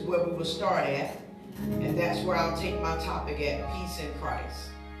 16:33 is where we will start at. And that's where I'll take my topic at, peace in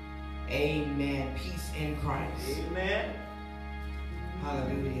Christ. Amen. Peace in Christ. Amen.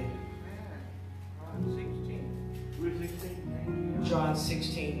 Hallelujah. John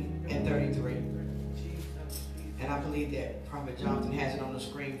 16:33. And I believe that Prophet Jonathan has it on the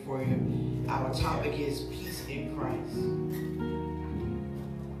screen for you. Our topic is peace in Christ.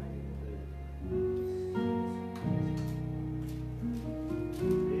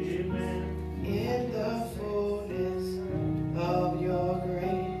 Amen. In the fullness of your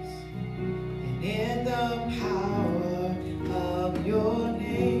grace, and in the power of your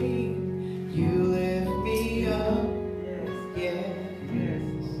name, you lift me up. Yes.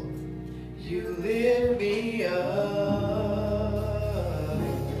 You lift me up.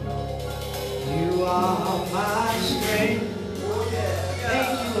 You are my strength. Thank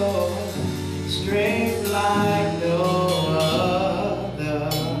you, Lord. Strength like no other.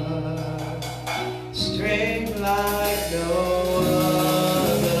 Strength like no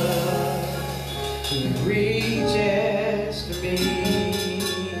other. It reaches to me.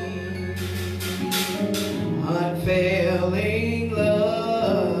 Unfailing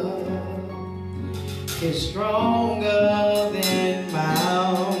love is stronger than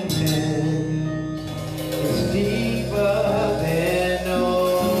mountains. It's deeper than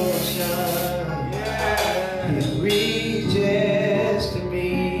ocean. It reaches to me.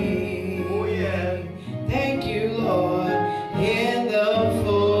 Thank you, Lord, in the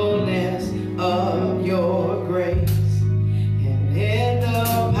fullness of your grace and in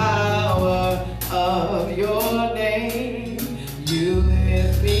the power of your name. You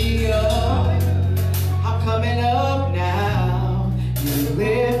lift me up. I'm coming up now. You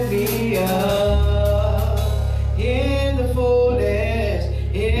lift me up in the fullness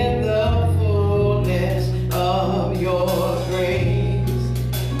of your grace,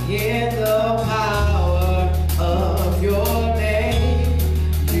 in the power of your name.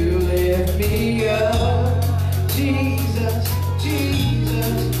 You lift me up, Jesus,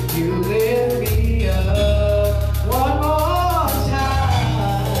 Jesus. You lift me up one more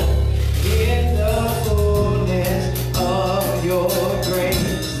time in the fullness of your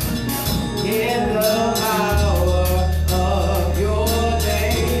grace, in the power of your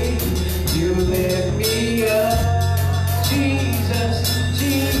name. You lift me up, Jesus,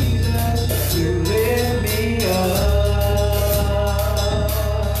 Jesus. You lift me up.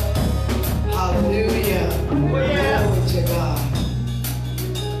 Hallelujah. Glory to God.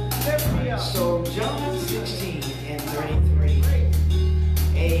 So John 16:33.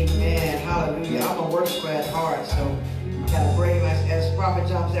 Amen. Hallelujah. I'm a worshiper at heart, so I gotta bring as Prophet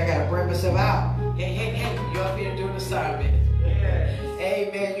John said, I gotta bring myself out. Hey, you're up here doing assignment.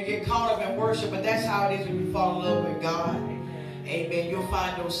 Amen. You get caught up in worship, but that's how it is when you fall in love with God. Amen. You'll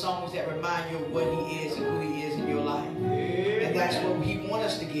find those songs that remind you of what he is and who he is in your life. And that's what he wants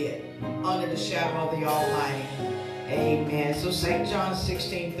us to get, under the shadow of the Almighty. Amen. So St. John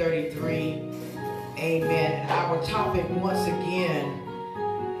 16:33. Amen. Our topic once again,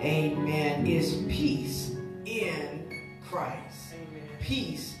 amen, is peace in Christ.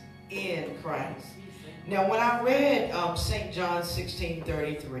 Peace in Christ. Now, when I read St. John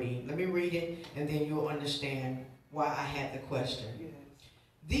 16:33, let me read it, and then you'll understand why I had the question.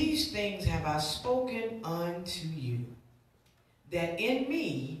 These things have I spoken unto you, that in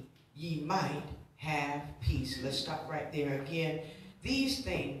me ye might have peace. Let's stop right there again. These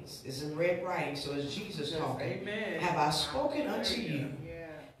things is in red writing, so it's Jesus talking. Have I spoken unto you,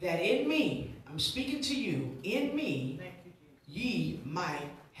 that in me, I'm speaking to you, in me, ye might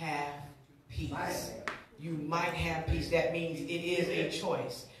have peace. You might have peace. That means it is a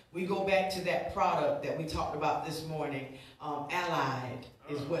choice. We go back to that product that we talked about this morning. Allied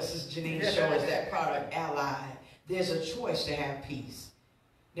is what Sister Janine showed us, that product, Allied. There's a choice to have peace.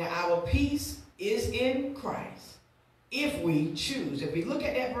 Now, our peace is in Christ if we choose. If we look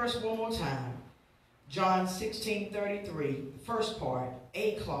at that verse one more time, John 16:33, first part,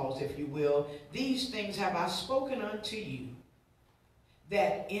 a clause, if you will. These things have I spoken unto you,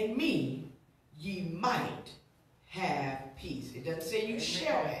 that in me ye might have peace. It doesn't say you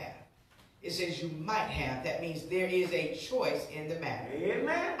shall have. It says you might have. That means there is a choice in the matter.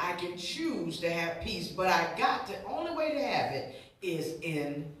 Amen. I can choose to have peace, but the only way to have it is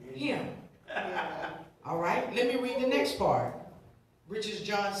in him. All right, let me read the next part, which is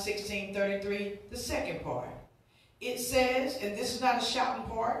John 16:33, the second part. It says, and this is not a shouting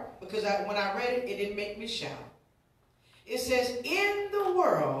part, because when I read it, it didn't make me shout. It says, in the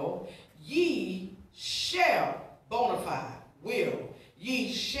world ye shall, bona fide, will,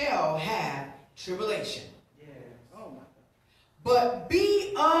 ye shall have tribulation. Yes. Oh my God. But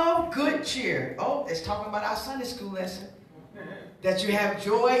be of good cheer. Oh, it's talking about our Sunday school lesson. That you have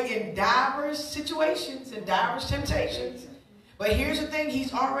joy in diverse situations and diverse temptations. But here's the thing,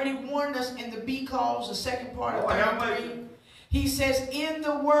 he's already warned us in the B clause, the second part of 33. He says, in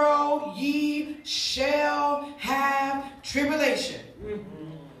the world ye shall have tribulation.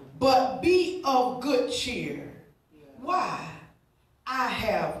 But be of good cheer. Why? I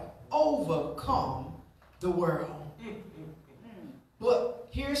have overcome the world. But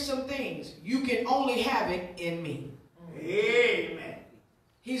here's some things. You can only have it in me. Amen.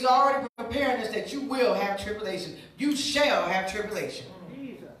 He's already preparing us that you will have tribulation. You shall have tribulation.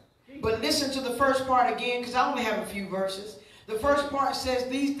 But listen to the first part again, because I only have a few verses. The first part says,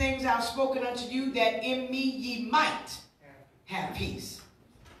 these things I've spoken unto you, that in me ye might have peace.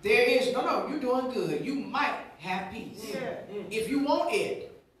 There is, no, you're doing good. You might have peace. If you want it,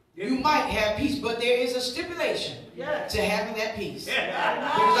 you might have peace, but there is a stipulation to having that peace.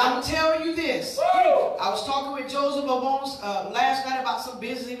 Because I'm telling you this. I was talking with Joseph last night about some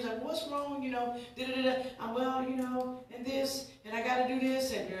business. He was like, what's wrong? You know, I'm well, you know, and this, and I got to do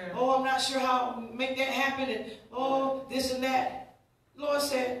this, and oh, I'm not sure how to make that happen, and oh, this and that. Lord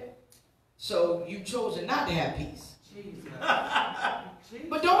said, so you've chosen not to have peace.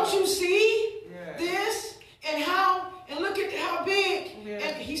 But don't you see this and how? And look at how big.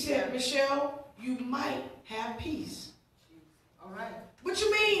 And he said, Michelle, you might have peace. All right. What you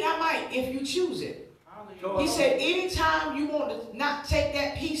mean I might if you choose it? He said, anytime you want to not take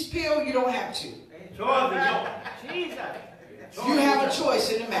that peace pill, you don't have to. You have a choice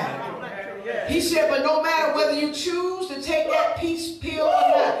in the matter. He said, but no matter whether you choose to take that peace pill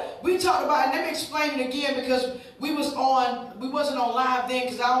or not. We talked about it. Let me explain it again, because we wasn't on live then,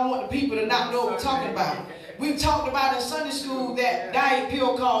 because I don't want the people to not know what we're talking about. We talked about in Sunday school that diet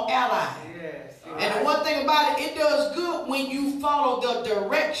pill called Ally. And the one thing about it, it does good when you follow the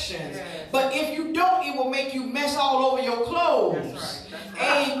directions. But if you don't, it will make you mess all over your clothes.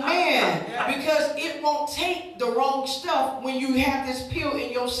 Amen. Because it won't take the wrong stuff when you have this pill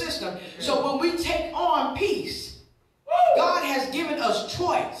in your system. So when we take on peace, God has given us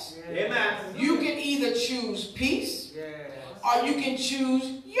choice. You can either choose peace or you can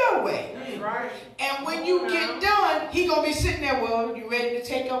choose your way. And when you get done, he's going to be sitting there, well, you ready to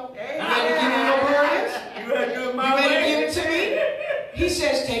take up? You ready to give me your burdens? You ready to give it to me? He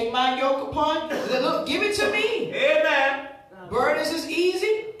says, take my yoke upon you. Look, give it to me. Amen. Burdens is easy.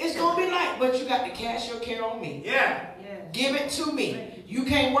 It's going to be light, but you got to cast your care on me. Give it to me. You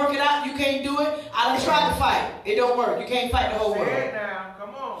can't work it out. You can't do it. I done tried to fight. It don't work. You can't fight the whole world.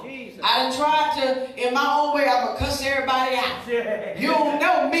 I done tried to, in my own way, I'm going to cuss everybody out. You don't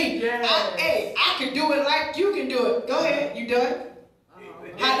know me. I can do it like you can do it. Go ahead. You done?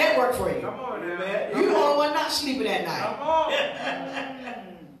 How'd that work for you? You the only one not sleeping at night.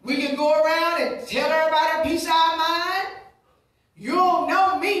 We can go around and tell everybody a piece of our mind. You don't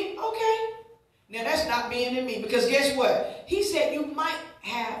know me. Okay. Now that's not being in me, because guess what? He said you might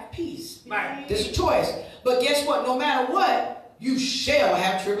have peace. There's a choice. But guess what? No matter what, you shall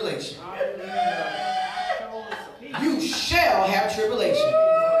have tribulation. You shall have tribulation.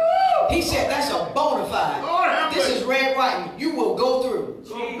 He said that's a bona fide. This is red writing. You will go through.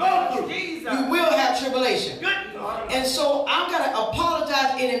 You will have tribulation. And so I'm going to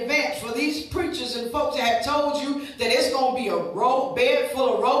apologize in advance for these preachers and folks that have told you that it's going to be a bed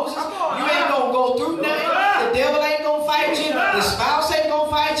full of roses. You ain't going to go through nothing. The devil ain't going to fight you. The spouse ain't going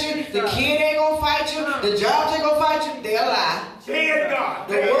to fight you. The kid ain't going to fight you. The jobs ain't going to fight you. They'll lie.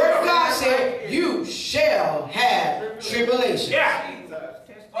 The word of God said, you shall have tribulation.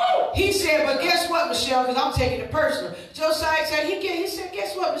 He said, but guess what, Michelle? Because I'm taking it personal. Josiah said, he said,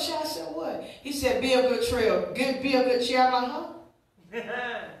 guess what, Michelle? I said, what? He said, be a good be a good cheer. I'm like, huh?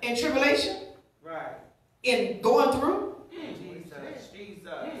 In tribulation? Right. In going through? Jesus.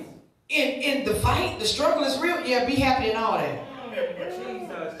 In the fight, the struggle is real. Yeah, be happy and all that.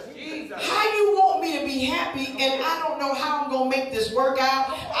 Jesus. How you want me to be happy and I don't know how I'm going to make this work out?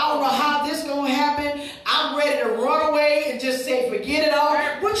 I don't know how this is going to happen. I'm ready to run away and just say, forget it all.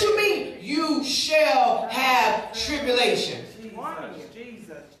 What you mean? You shall have tribulation.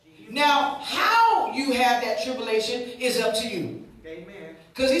 Jesus. Now, how you have that tribulation is up to you. Amen.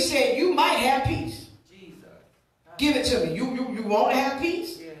 Because he said you might have peace. Jesus. Give it to me. You want to have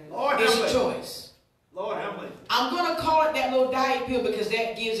peace? Yeah. It's a choice. Lord, I'm going to call it that little diet pill because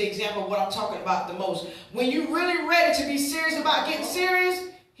that gives an example of what I'm talking about the most. When you're really ready to be serious about getting serious,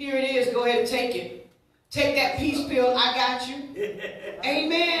 here it is. Go ahead and take it. Take that peace pill. I got you.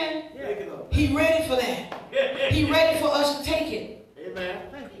 Amen. He ready for that. He ready for us to take it. Amen.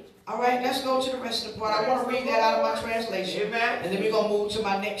 All right, let's go to the rest of the part. I want to read that out of my translation. Amen. And then we're going to move to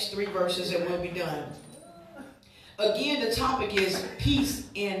my next 3 verses and we'll be done. Again, the topic is peace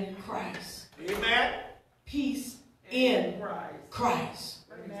in Christ. Amen. Peace in Christ.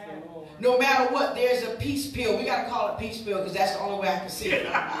 No matter what, there's a peace pill. We got to call it peace pill because that's the only way I can see it.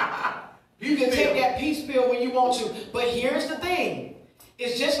 You can take that peace pill when you want to. But here's the thing.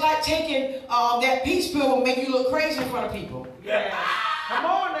 It's just like taking that peace pill will make you look crazy in front of people. Yeah. Come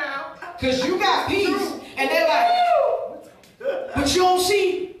on now. Because you got peace. And they're like, but you don't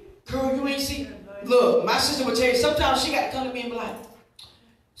see. Girl, you ain't see. Look, my sister would tell you, sometimes she got to come to me and be like,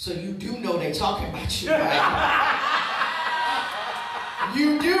 so you do know they talking about you, right?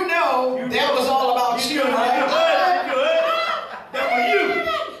 You do know that was all about you, right? That was you.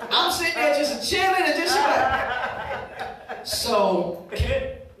 I'm sitting there just chilling and just like, so let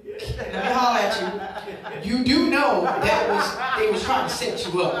me holler at you. You do know that was they was trying to set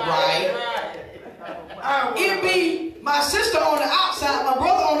you up, right? It be my sister on the outside, my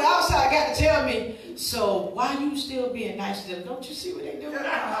brother on the outside got to tell me, so why you still being nice to them? Don't you see what they doing?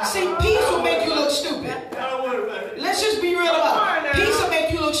 See, peace will make you look stupid. Let's just be real about it. Peace will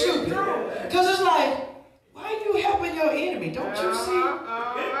make you look stupid. Because it's like, why are you helping your enemy? Don't you see?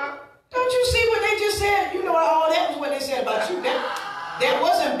 Don't you see what they just said? You know, all that was what they said about you. That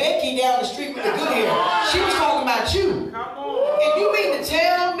wasn't Becky down the street with the good hair. She was talking about you. And you mean to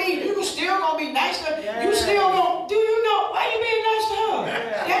tell me you still gonna be nice to her? You still gonna, do you know why you being nice to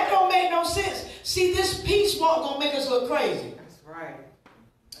her? That don't make no sense. See, this peace walk gonna make us look crazy. That's right.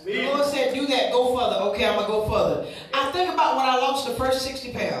 The Lord said, do that, go further. Okay, I'm gonna go further. I think about when I lost the first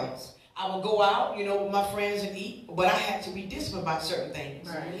 60 pounds. I would go out, you know, with my friends and eat, but I had to be disciplined about certain things.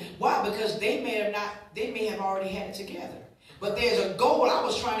 Right. Why? Because they may have already had it together. But there's a goal I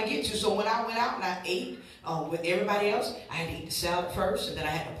was trying to get to. So when I went out and I ate with everybody else, I had to eat the salad first, and then I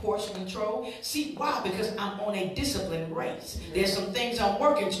had the portion control. See, why? Because I'm on a disciplined race. There's some things I'm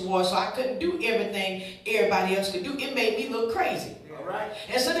working towards, so I couldn't do everything everybody else could do. It made me look crazy. Right?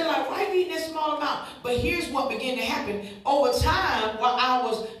 And so they're like, why are you eating this small amount? But here's what began to happen. Over time, while I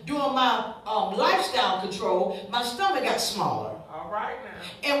was doing my lifestyle control, my stomach got smaller. All right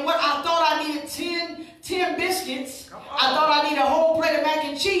now. And what I thought I needed 10 biscuits, I thought I needed a whole plate of mac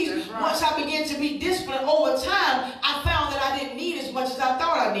and cheese. Right. Once I began to be disciplined over time, I found that I didn't need as much as I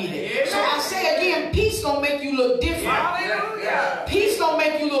thought I needed. Yeah. So I say again, peace gonna make you look different. Hallelujah. Peace gonna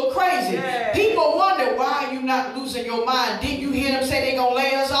make you look crazy. Yeah. People wonder, why are you not losing your mind? Didn't you hear them say they gonna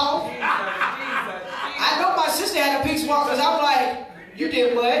lay us off? Jesus. I know my sister had a peace walk because I'm like, you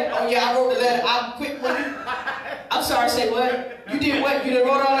did what? Oh yeah, I wrote the letter. I'm quick with you. I'm sorry, say what? You did what? You done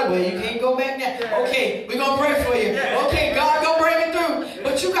wrote all that? Well, you can't go back now. Okay, we're going to pray for you. Okay, God, go bring it through.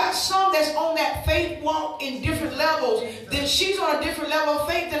 But you got some that's on that faith walk in different levels. Then she's on a different level of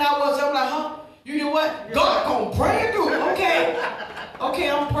faith than I was. I'm like, huh? You did what? God going to pray it through. Okay. Okay,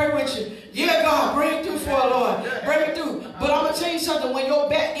 I'm going to pray with you. Yeah, God, bring it through for her, Lord. Bring it through. But I'm going to tell you something. When your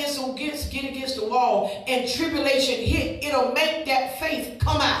back gets against the wall and tribulation hit, it'll make that faith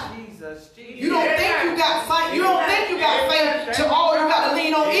come out. You don't think you got faith. You don't think you got faith to all you got to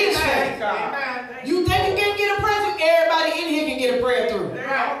lean on is faith. You think you can get a prayer through? Everybody in here can get a prayer through.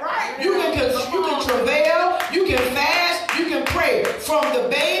 You can travail, you can fast, you can pray. From the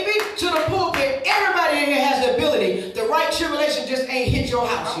baby to the pulpit, everybody in here has the ability. The right tribulation just ain't hit your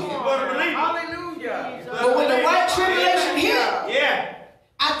house yet. Hallelujah. But when the right tribulation hit,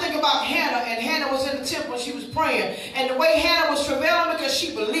 I think about Hannah, and Hannah was in the temple and she was praying. And the way Hannah was travailing because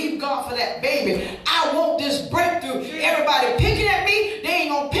she believed God for that baby. I want this breakthrough. Everybody picking at me, they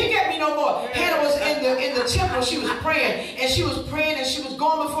ain't gonna pick at me no more. Hannah was in the temple, she was praying, and she was praying and she was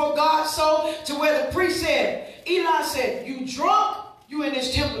going before God so to where the priest said, Eli said, you drunk? You in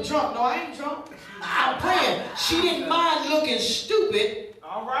this temple drunk? No, I ain't drunk. I'm praying. She didn't mind looking stupid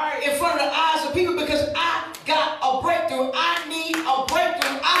in front of the eyes of people because I got a breakthrough. I need a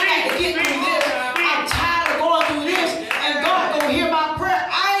breakthrough. I got to get through this. I'm tired of going through this, and God gonna hear my prayer.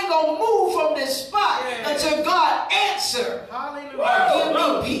 I ain't gonna move from this spot until God answer or give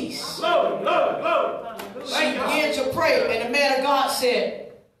me peace. She began to pray, and the man of God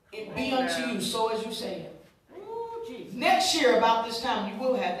said, "It be unto you, so as you say it." Next year, about this time, you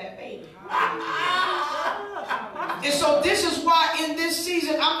will have that baby. And so this is why in this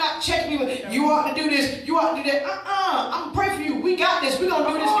season, I'm not checking people. You ought to do this. You ought to do that. I'm going to pray for you. We got this. We're going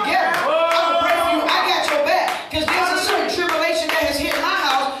to do this together. I'm going to pray for you. I got your back. Because there's a certain tribulation that has hit my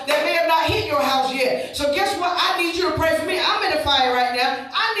house that may have not hit your house yet. So guess what? I need you to pray for me. I'm in the fire right now.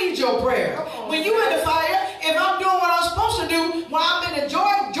 I need your prayer. When you in the fire,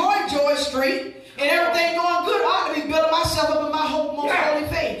 street and everything going good, I ought to be building myself up in my hope, most holy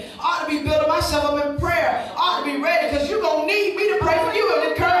faith. I ought to be building myself up in prayer. I ought to be ready because you're going to need me to pray for you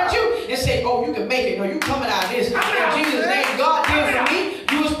and encourage you and say, oh, you can make it. No, you coming out of this. In Jesus' name, God did for me.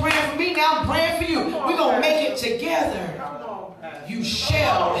 You was praying for me. Now I'm praying for you. We're going to make it together. You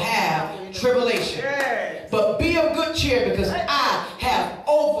shall have tribulation. But be of good cheer because I have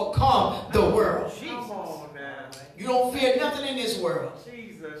overcome the world. You don't fear nothing in this world.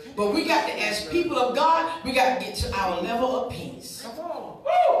 But we got to, as people of God, we got to get to our level of peace.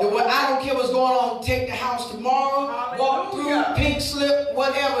 I don't care what's going on. Take the house tomorrow, walk through, pink slip,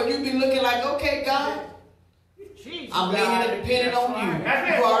 whatever. You be looking like, okay, God, I'm leaning and depending on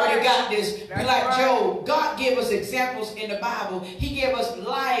you. You already got this. Be like Job. God gave us examples in the Bible. He gave us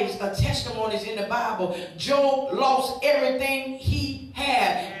lives, testimonies in the Bible. Job lost everything he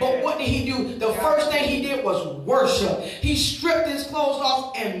had. But what did he do? The first thing he did was worship. He stripped his clothes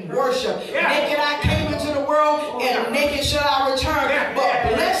off and worshiped. Naked I came into the world, and naked shall I return.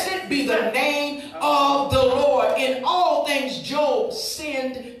 But blessed be the name of the Lord. In all things Job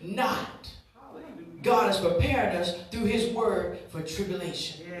sinned not. God has prepared us through his word for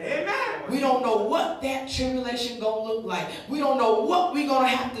tribulation. Amen. We don't know what that tribulation going to look like. We don't know what we're going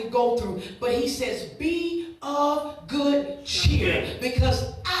to have to go through. But he says, be of good cheer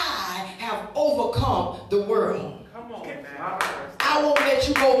because I have overcome the world. Come on, man. I won't let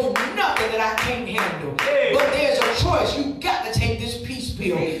you go through nothing that I can't handle. But there's a choice. You got to take this peace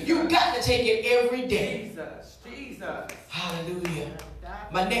pill. You got to take it every day. Jesus. Hallelujah.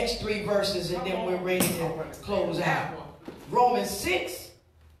 My next 3 verses, and then we're ready to close out. Romans 6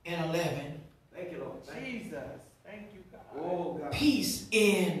 and 11. Thank you, Lord. Jesus. Thank you, God. Oh, God. Peace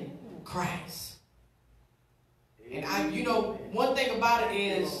in Christ. And one thing about it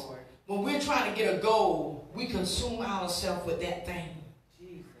is, when we're trying to get a goal, we consume ourselves with that thing.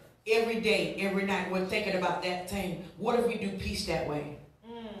 Every day, every night, we're thinking about that thing. What if we do peace that way?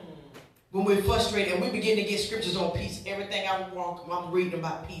 When we're frustrated and we begin to get scriptures on peace, everything I'm reading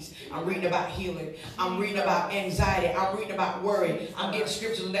about peace. I'm reading about healing. I'm reading about anxiety. I'm reading about worry. I'm getting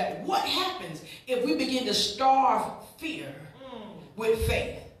scriptures on that. What happens if we begin to starve fear with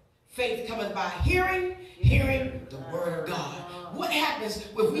faith? Faith cometh by hearing, hearing the word of God. What happens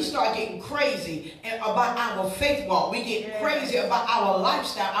if we start getting crazy about our faith walk? We get crazy about our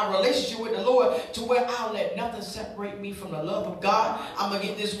lifestyle, our relationship with the Lord, to where I'll let nothing separate me from the love of God. I'm going to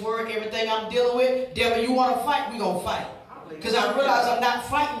get this word, everything I'm dealing with. Devil, you want to fight? We're going to fight. Because I realize I'm not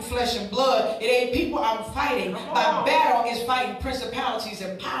fighting flesh and blood. It ain't people I'm fighting. My battle is fighting principalities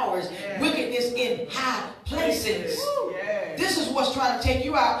and powers, wickedness in high places. This is what's trying to take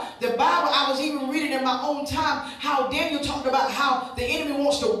you out. The Bible, I was even reading in my own time how Daniel talked about how the enemy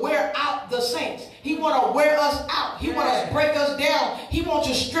wants to wear out the saints. He wants to wear us out. He wants to break us down. He wants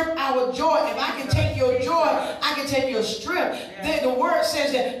to strip our joy. If I can take your joy, I can take your strength. The word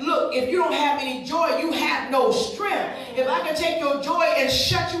says that, look, if you don't have any joy, you have no strength. If I can take your joy and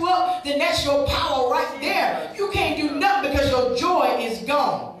shut you up, then that's your power right there. You can't do nothing because your joy is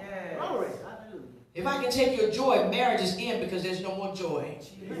gone. If I can take your joy, marriage is in because there's no more joy.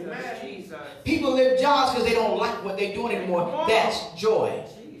 Jesus. People live jobs because they don't like what they're doing anymore. That's joy.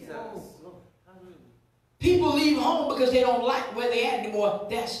 Jesus. People leave home because they don't like where they're at anymore.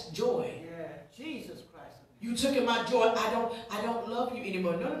 That's joy. Jesus Christ. You took in my joy. I don't love you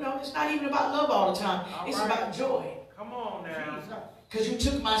anymore. No. It's not even about love all the time. It's about joy. Come on now. Because you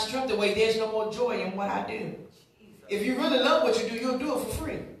took my strength away. There's no more joy in what I do. If you really love what you do, you'll do it for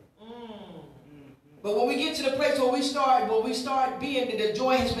free. But when we get to the place where we start being that the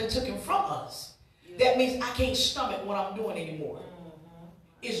joy has been taken from us, that means I can't stomach what I'm doing anymore.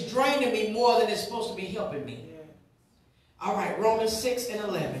 It's draining me more than it's supposed to be helping me. All right, Romans 6 and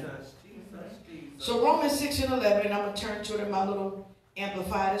 11. So Romans 6 and 11, and I'm going to turn to it in my little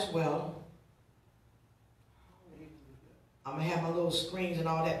amplified as well. I'm going to have my little screens and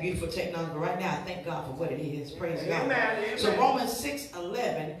all that beautiful technology. But right now, I thank God for what it is. Praise God. Amen. So Romans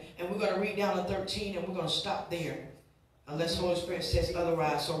 6:11, and we're going to read down to 13, and we're going to stop there. Unless the Holy Spirit says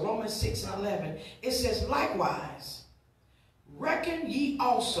otherwise. So Romans 6 and 11, it says, likewise, reckon ye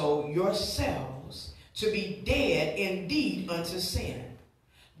also yourselves to be dead indeed unto sin,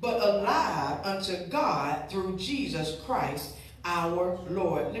 but alive unto God through Jesus Christ our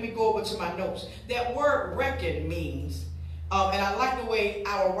Lord. Let me go over to my notes. That word reckon means, and I like the way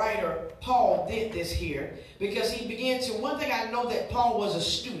our writer Paul did this here, because he began to, one thing I know that Paul was a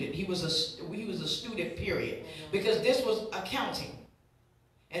student. He was a student, period, because this was accounting.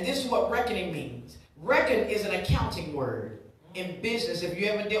 And this is what reckoning means. Reckon is an accounting word in business. If you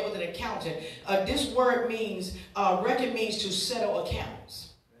ever dealt with an accountant, this word means, reckon means to settle accounts.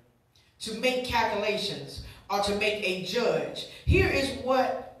 to make calculations or to make a judge. Here is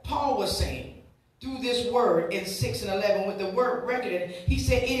what Paul was saying through this word in 6 and 11 with the word reckoning. He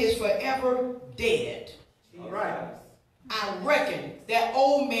said it is forever dead. All right. I reckon that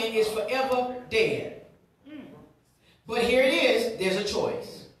old man is forever dead. But here it is, there's a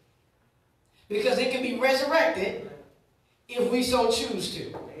choice. Because it can be resurrected if we so choose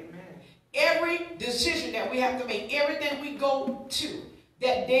to. Every decision that we have to make, everything we go to,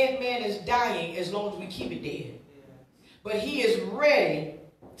 that dead man is dying as long as we keep it dead. But he is ready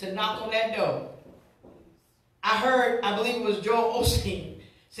to knock on that door. I heard, I believe it was Joel Osteen,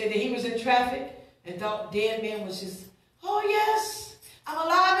 say that he was in traffic and thought dead man was just, oh yes, I'm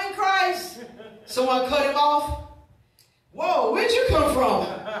alive in Christ. Someone cut him off. Whoa, where'd you come from?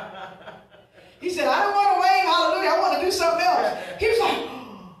 He said, I don't want to wave, hallelujah, I want to do something else. He was like,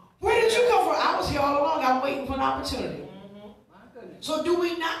 where did you come from? I was here all along. I'm waiting for an opportunity. So do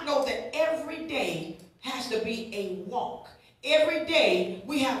we not know that every day has to be a walk? Every day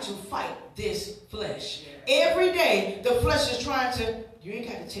we have to fight this flesh. Every day the flesh is trying to, you ain't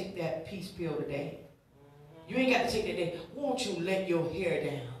got to take that peace pill today. You ain't got to take that day. Won't you let your hair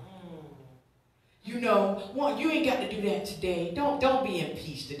down? You know, you ain't got to do that today. Don't be in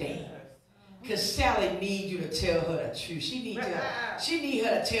peace today. Because Sally needs you to tell her the truth. She need her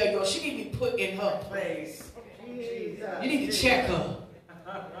to tell you. She need to be put in her place. You need to check her.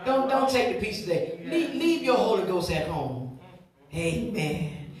 Don't take the peace today. Leave your Holy Ghost at home.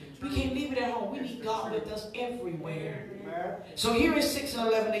 Amen. We can't leave it at home. We need God with us everywhere. So here is 6 and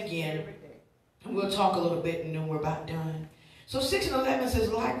 11 again. And we'll talk a little bit and then we're about done. So 6 and 11 says,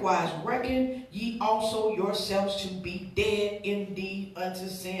 likewise, reckon ye also yourselves to be dead indeed unto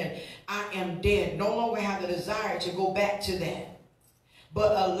sin. I am dead. No longer have the desire to go back to that.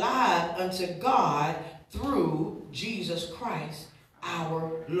 But alive unto God through Jesus Christ,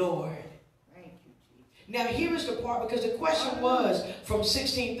 our Lord. Now here is the part, because the question was from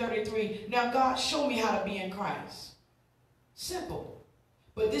 1633, now God, show me how to be in Christ. Simple.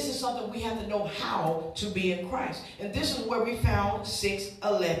 But this is something we have to know how to be in Christ. And this is where we found 6,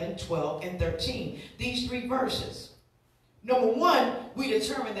 11, 12, and 13. These 3 verses. Number 1, we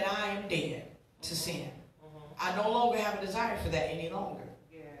determine that I am dead to sin. I no longer have a desire for that any longer.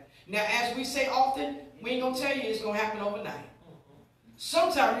 Now, as we say often, we ain't going to tell you it's going to happen overnight.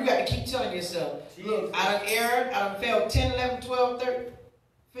 Sometimes you got to keep telling yourself, look, I done erred, I done failed 10, 11, 12,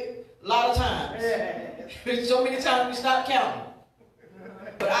 13, a lot of times. So many times we stop counting.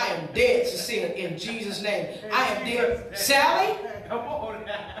 But I am dead to sin in Jesus' name. I am dead. Sally,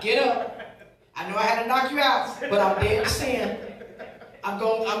 get up. I know I had to knock you out, but I'm dead to sin. I'm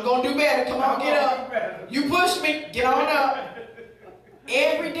going to do better. Come on, get up. You pushed me. Get on up.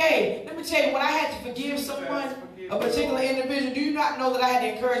 Every day. Let me tell you, when I had to forgive someone, a particular individual, do you not know that I had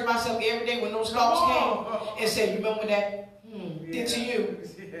to encourage myself every day when those thoughts came and say, you remember what that did to you?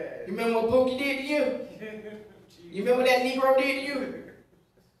 You remember what Pookie did to you? You remember what that Negro did to you?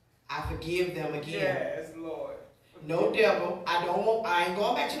 I forgive them again. Yes, Lord. No devil. I ain't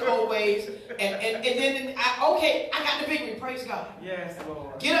going back to the old ways. And then I got the victory. Praise God. Yes,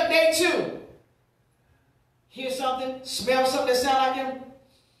 Lord. Get up day 2. Hear something? Smell something that sound like them?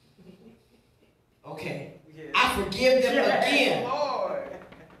 Okay. Yes. I forgive them again. Lord.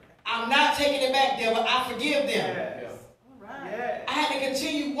 I'm not taking it back, devil. I forgive them. Yes. All right. Yes. I had to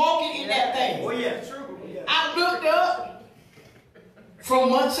continue walking in that thing. Oh, yeah, true. Yes. I looked up.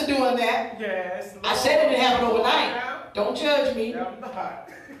 From months of doing that, yes, I said it didn't happen overnight. Don't judge me.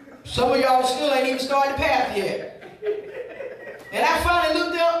 Some of y'all still ain't even started the path yet. And I finally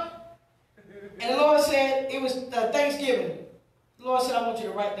looked up, and the Lord said, it was Thanksgiving. The Lord said, I want you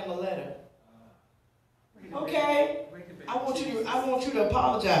to write them a letter. Okay. I want you to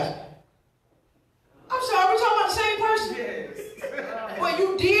apologize. I'm sorry, we're talking about the same person? Yes. Well,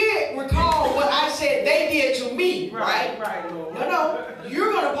 you did recall what I said they did to me, right? Right, Lord. No,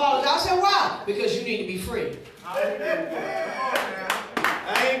 you're going to apologize. I said, why? Because you need to be free. I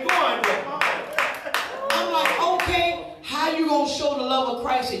ain't going there. I'm like, okay, how you going to show the love of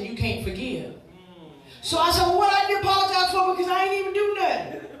Christ and you can't forgive? So I said, well, what I did apologize for? Because I ain't even do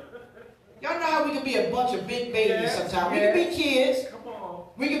nothing. Y'all know how we can be a bunch of big babies sometimes. We can be kids.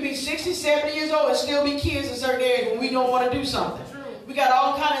 We can be 60, 70 years old and still be kids in certain areas when we don't want to do something. We got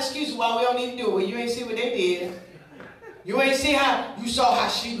all kind of excuses why we don't need to do it. You ain't see what they did. You ain't see you saw how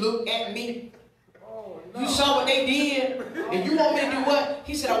she looked at me. You saw what they did. And you want me to do what?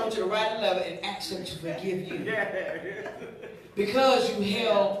 He said, I want you to write a letter and ask them to forgive you. Because you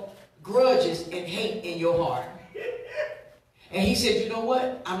held grudges and hate in your heart. And he said, you know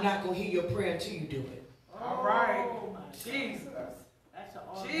what? I'm not going to hear your prayer until you do it. All right. Jesus.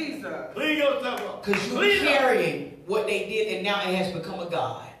 Jesus. Jesus. Clean yourself up. Because you're carrying what they did and now it has become a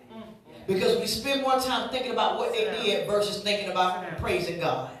God. Because we spend more time thinking about what they did versus thinking about praising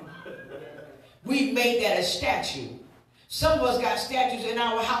God. We've made that a statue. Some of us got statues in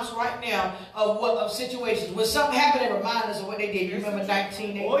our house right now of situations. When something happened, it reminds us of what they did. You remember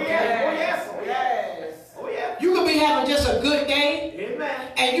 1980? Oh, yes. Oh, yes. Oh, yes. Yes. Oh, yes. You could be having just a good day,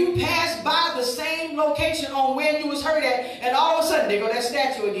 Amen. and you pass by the same location on where you was hurt at, and all of a sudden, there go that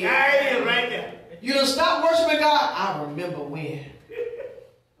statue again. There it is right there. You done stop worshiping God. I remember when.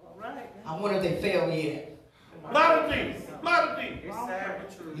 All right. I wonder if they failed yet. A lot of things. A lot of things. It's sad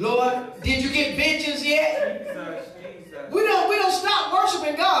but true. Lord, did you get vengeance yet? Jesus. We don't stop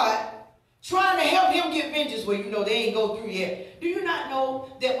worshiping God, trying to help him get vengeance. Well, you know they ain't go through yet. Do you not know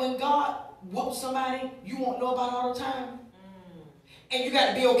that when God whoops somebody, you won't know about all the time? And you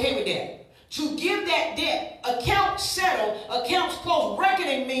got to be okay with that. To give that debt, account settled, accounts closed.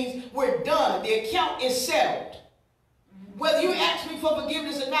 Reckoning means we're done. The account is settled. Whether you ask me for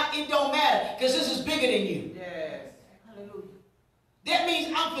forgiveness or not, it don't matter, because this is bigger than you. Yes. Hallelujah. That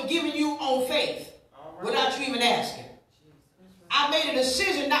means I'm forgiving you on faith without you even asking. I made a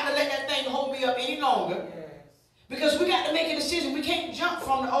decision not to let that thing hold me up any longer. Yes. Because we got to make a decision. We can't jump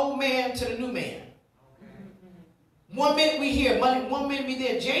from the old man to the new man. One minute we here, one minute we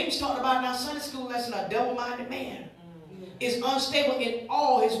there. James talked about in our Sunday school lesson, a double-minded man is unstable in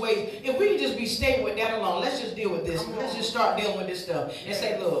all his ways. If we can just be stable with that alone, let's just deal with this. Let's just start dealing with this stuff and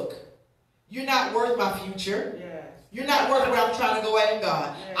say, look, you're not worth my future. Yes. You're not worth where I'm trying to go at in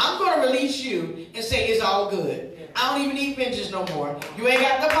God. Yes. I'm going to release you and say it's all good. I don't even need vengeance no more. You ain't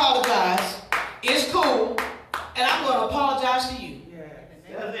got to apologize. It's cool. And I'm going to apologize to you.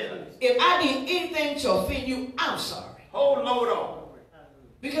 Yes. If I did anything to offend you, I'm sorry. Hold load on.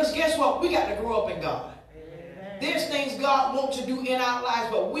 Because guess what? We got to grow up in God. Amen. There's things God wants to do in our lives,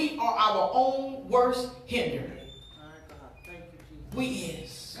 but we are our own worst hinder. My God. Thank you, Jesus. We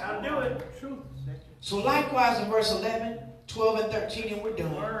is. Gotta do it. Truth. So likewise in verse 11, 12, and 13, and we're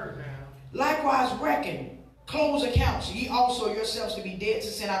done. Word now. Likewise reckon, close accounts, ye also yourselves to be dead to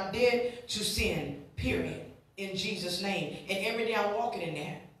sin. I'm dead to sin, period, in Jesus' name. And every day I'm walking in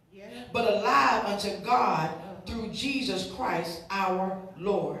that. Yeah. But alive unto God through Jesus Christ our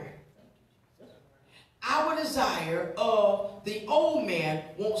Lord. Our desire of the old man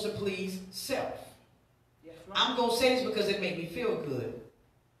wants to please self. Yes, I'm going to say this because it makes me feel good.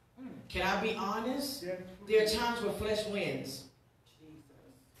 Can I be honest? There are times where flesh wins.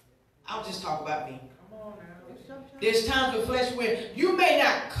 I'll just talk about me. Come on now. There's times when flesh wins. You may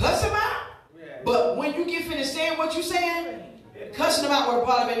not cuss them out, but when you get finished saying what you're saying, cussing them out would have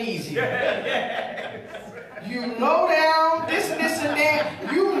probably been easy. You know down, this and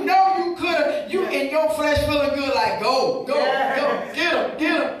that. You know you could have, you in your flesh feeling good like, go, get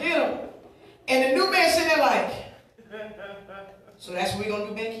him. And the new man sitting there like, so that's what we're going to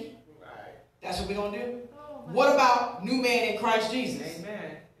do, Becky? That's what we're going to do? What about new man in Christ Jesus?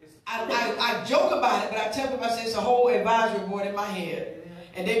 Amen. I joke about it, but I tell people, I say it's a whole advisory board in my head.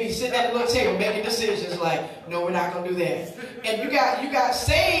 And they be sitting at the little table making decisions like, no, we're not going to do that. And you got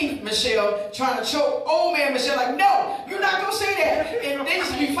saved Michelle trying to choke old man Michelle like, no, you're not going to say that. And they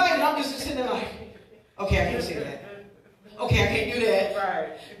just be fighting. I'm just sitting there like, okay, I can't say that. Okay, I can't do that.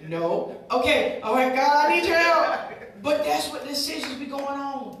 Right. No. Okay, all right, God, I need your help. But that's what decisions be going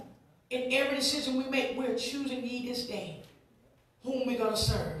on. In every decision we make, we're choosing ye this day whom we're going to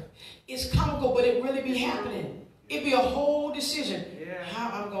serve. It's comical, but it really be happening. It be a whole decision. Yeah. How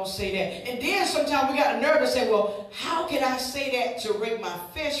I'm going to say that. And then sometimes we got a nerve to say, well, how can I say that to make my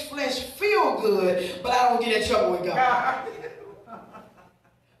flesh feel good, but I don't get in trouble with God?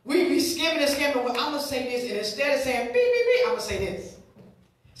 We be skimming and skimming. Well, I'm going to say this, and instead of saying beep, beep, beep, I'm going to say this.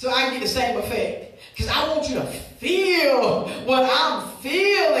 So I can get the same effect. Because I want you to feel what I'm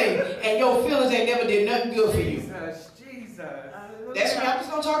feeling. And your feelings ain't never did nothing good for you. Jesus. That's me. I'm just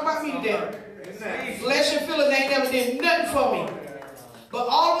going to talk about me today. Amen. Flesh and feelings ain't never did nothing for me. But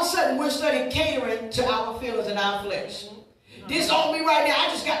all of a sudden, we're studying catering to our feelings and our flesh. This on me right now. I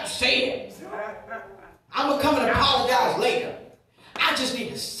just got to say it. I'm going to come and apologize later. I just need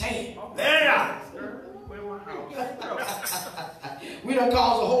to say it. There. We done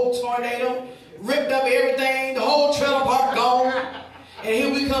caused a whole tornado, ripped up everything, the whole trailer park gone. And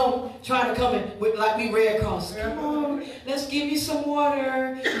here we come, trying to come in with like we Red Cross. Come on, let's give you some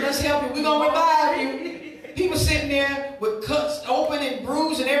water. Let's help you. We're going to revive you. People sitting there with cuts open and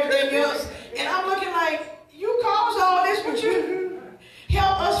bruised and everything else. And I'm looking like, you caused all this, but you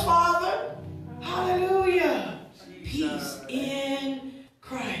help us, Father. Hallelujah. Peace in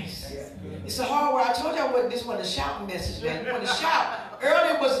Christ. It's a hard word. I told y'all this wasn't a shouting message, man. You want to shout.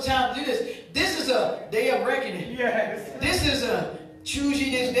 Earlier was the time a day of reckoning. Yes. This is a choose ye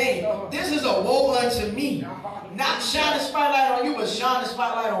this day. This is a woe unto me. Not shine the spotlight on you, but shine the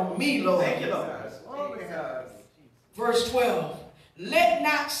spotlight on me, Lord. Thank you, Lord. Verse 12. Let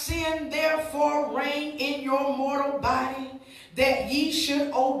not sin therefore reign in your mortal body, that ye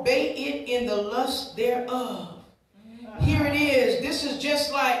should obey it in the lust thereof. Here it is. This is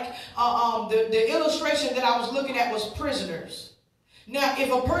just like the illustration that I was looking at was prisoners. Now,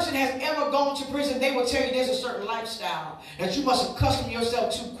 if a person has ever gone to prison, they will tell you there's a certain lifestyle that you must accustom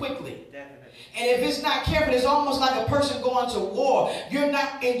yourself to quickly. And if it's not careful, it's almost like a person going to war. You're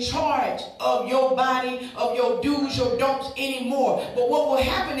not in charge of your body, of your do's, your don'ts anymore. But what will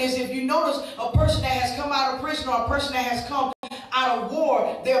happen is, if you notice a person that has come out of prison or a person that has come out of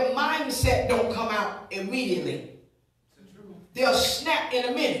war, their mindset don't come out immediately. They'll snap in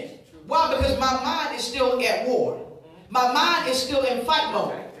a minute. Why? Because my mind is still at war. My mind is still in fight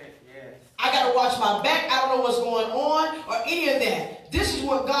mode. I got to watch my back. I don't know what's going on or any of that. This is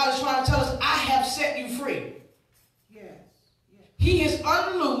what God is trying to tell us. I have set you free. He has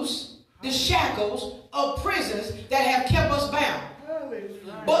unloosed the shackles of prisons that have kept us bound.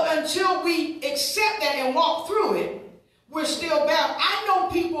 But until we accept that and walk through it, we're still bound. I know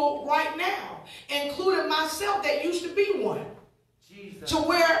people right now, including myself, that used to be one. To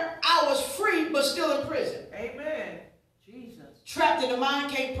where I was free but still in prison. Amen. Jesus. Trapped in the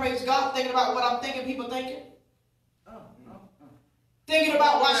mind, can't praise God, thinking about what I'm thinking people thinking. Thinking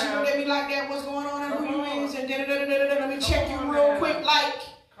about why she looked at me like that, what's going on and who you is, and da-da-da-da-da-da, let me check you real quick, like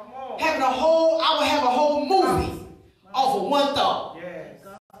having I would have a whole movie off of one thought.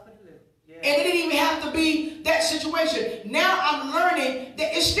 And it didn't even have to be that situation. Now I'm learning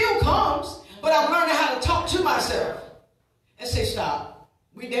that it still comes, but I'm learning how to talk to myself and say, stop.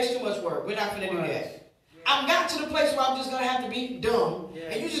 That's too much work. We're not going to do that. I've got to the place where I'm just going to have to be dumb,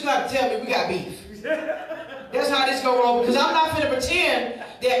 and you just got to tell me we got beef. That's how this go wrong, because I'm not going to pretend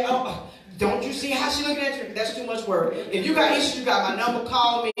that, don't you see how she looking at you? That's too much work. If you got issues, you got my number,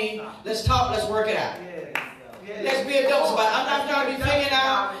 call me. Let's talk, let's work it out. Let's be adults about it. I'm not trying to be figuring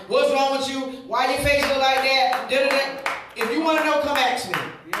out what's wrong with you, why your face look like that, da-da-da. If you want to know, come ask me.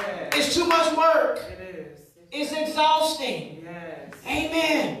 It's too much work. It's exhausting.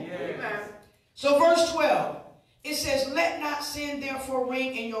 Amen. So verse 12. It says, let not sin therefore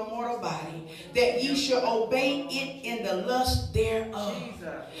reign in your mortal body, that ye shall obey it in the lust thereof.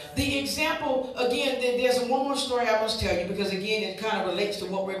 The example, again, there's one more story I must tell you, because again, it kind of relates to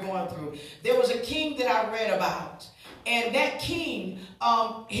what we're going through. There was a king that I read about, and that king,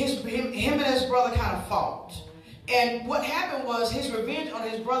 him and his brother kind of fought. And what happened was, his revenge on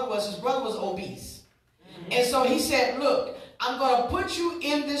his brother was obese. And so he said, look, I'm going to put you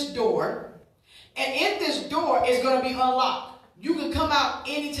in this door, and in this door is going to be unlocked. You can come out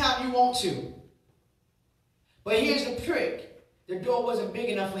anytime you want to. But here's the trick. The door wasn't big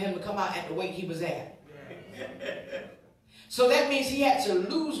enough for him to come out at the weight he was at. So that means he had to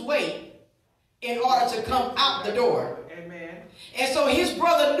lose weight in order to come out the door. Amen. And so his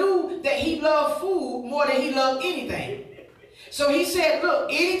brother knew that he loved food more than he loved anything. So he said, look,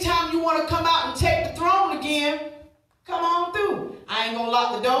 anytime you want to come out and take the throne again, come on through. I ain't going to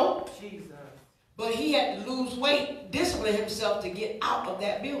lock the door. Jesus. But he had to lose weight, discipline himself to get out of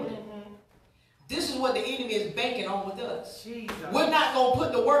that building. This is what the enemy is banking on with us. Jesus. We're not going to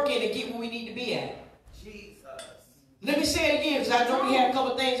put the work in to get where we need to be at. Jesus. Let me say it again, because I know we had a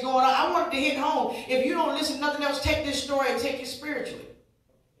couple things going on. I wanted to hit home. If you don't listen to nothing else, take this story and take it spiritually.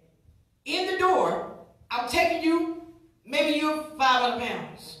 In the door, I'm taking you, maybe you're 500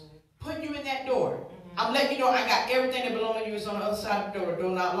 pounds, putting you in that door. I'm letting you know I got everything that belongs to you is on the other side of the door.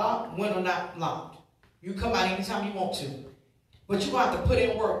 Door not locked, window not locked. You come out anytime you want to. But you're going to have to put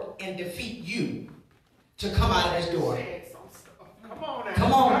in work and defeat you to come out of this door. Come on now.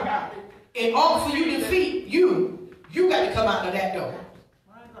 Come on. In order for you to defeat you got to come out of that door.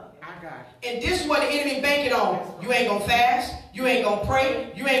 I got it. And this is what the enemy banking on. You ain't going to fast. You ain't going to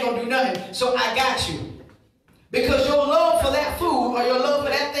pray. You ain't going to do nothing. So I got you. Because your love for that food or your love for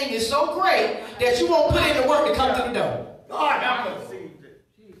that thing is so great that you won't put in the work to come through the door. God, I received it.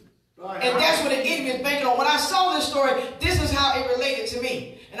 And that's what the enemy is banking on. When I saw this story, this is how it related to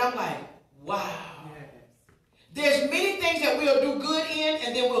me. And I'm like, wow. There's many things that we'll do good in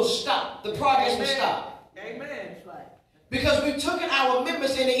and then we'll stop. The progress will stop. Amen. Because we've taken our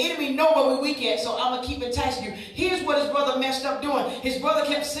members and the enemy know where we're weak at, so I'm going to keep enticing you. Here's what his brother messed up doing. His brother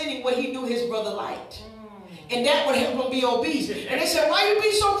kept sinning what he knew his brother liked. And that would help him be obese. And they said, why you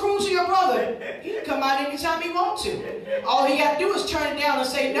be so cruel to your brother? He can come out anytime he wants to. All he got to do is turn it down and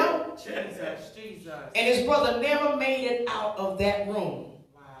say no. Jesus. And his brother never made it out of that room.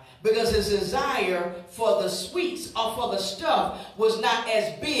 Because his desire for the sweets or for the stuff was not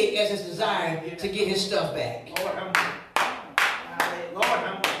as big as his desire to get his stuff back. Lord, have mercy. Lord,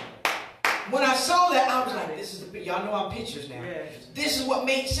 have mercy. When I saw that, I was like, this is the, y'all know I'm pictures now. Yes. This is what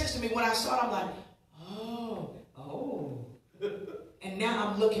made sense to me. When I saw it, I'm like, oh. And now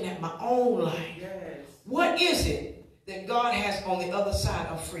I'm looking at my own life. Yes. What is it that God has on the other side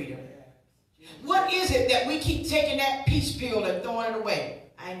of freedom? What is it that we keep taking that peace pill and throwing it away?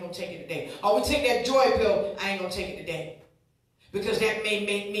 I ain't going to take it today. Or we take that joy pill, I ain't going to take it today. Because that may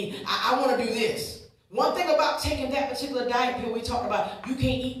make me, I want to do this. One thing about taking that particular diet pill we talked about, you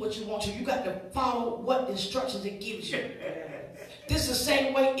can't eat what you want to. You got to follow what instructions it gives you. This is the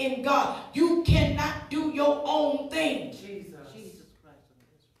same way in God. You cannot do your own thing. Jesus Christ.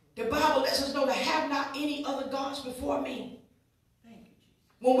 The Bible lets us know to have not any other gods before me. Thank you,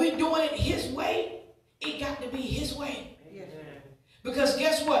 Jesus. When we're doing it his way, it got to be his way. Yes. Because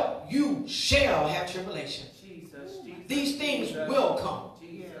guess what? You shall have tribulation. Jesus. These things will come.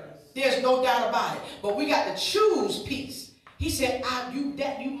 Jesus. There's no doubt about it. But we got to choose peace. He said,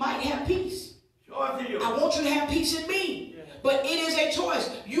 you might have peace. Sure to you. I want you to have peace in me. But it is a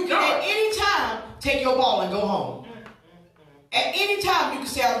choice. You can at any time take your ball and go home. At any time you can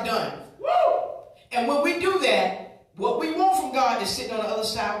say, I'm done. Woo! And when we do that, what we want from God is sitting on the other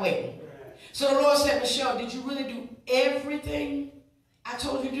side waiting. So the Lord said, Michelle, did you really do everything I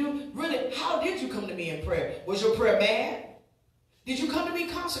told you to do? Really, how did you come to me in prayer? Was your prayer bad? Did you come to me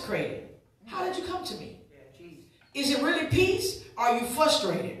consecrated? How did you come to me? Is it really peace? Or are you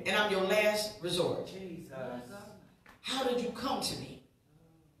frustrated and I'm your last resort? Jesus. How did you come to me?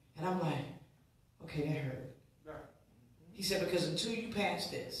 And I'm like, okay, that hurt. He said, because until you pass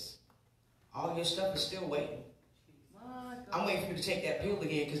this, all your stuff is still waiting. I'm waiting for you to take that pill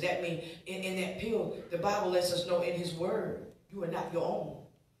again, because that means in that pill, the Bible lets us know in his word, you are not your own.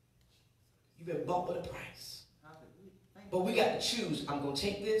 You've been bought with a price. But we got to choose. I'm going to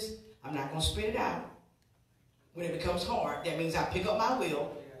take this. I'm not going to spit it out. When it becomes hard, that means I pick up my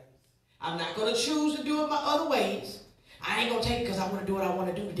will. I'm not going to choose to do it my other ways. I ain't going to take it because I want to do what I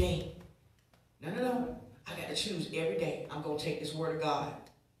want to do today. No. I got to choose every day. I'm going to take this word of God.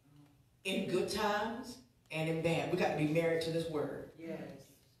 In good times and in bad. We got to be married to this word. Yes.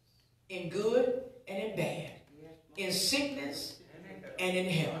 In good and in bad. In sickness and in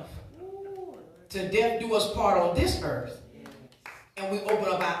health. To death do us part on this earth. And we open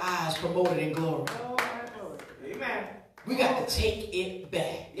up our eyes, promoted in glory. Amen. We got to take it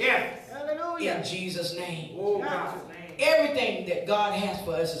back. Yes. Hallelujah. In Jesus' name. Oh, God. Everything that God has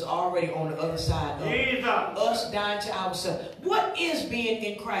for us is already on the other side of us dying to ourselves. What is being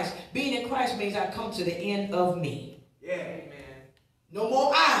in Christ? Being in Christ means I come to the end of me. Yeah. Amen. No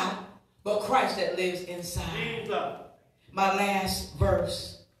more I, but Christ that lives inside. Jesus. My last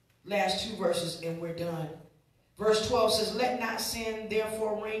verse, last two verses, and we're done. Verse 12 says, let not sin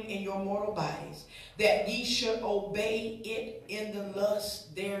therefore reign in your mortal bodies, that ye should obey it in the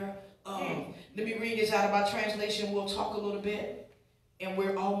lust thereof. Let me read this out of my translation. We'll talk a little bit. And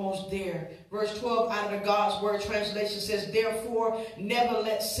we're almost there. Verse 12 out of the God's Word translation says, therefore, never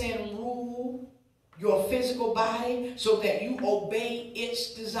let sin rule your physical body so that you obey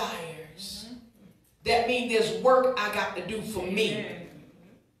its desires. That means there's work I got to do for me.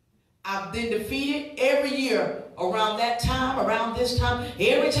 I've been defeated every year around that time, around this time.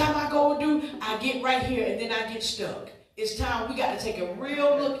 Every time I go do, I get right here and then I get stuck. It's time we got to take a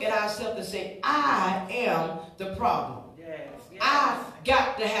real look at ourselves and say, I am the problem. I've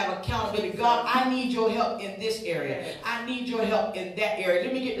got to have accountability. God, I need your help in this area. I need your help in that area.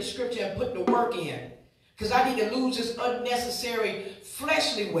 Let me get the scripture and put the work in. Because I need to lose this unnecessary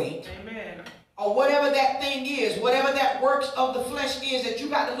fleshly weight. Amen. Or whatever that thing is, whatever that works of the flesh is that you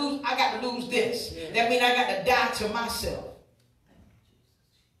got to lose, I got to lose this. That means I got to die to myself.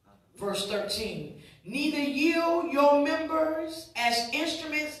 Verse 13. Neither yield your members as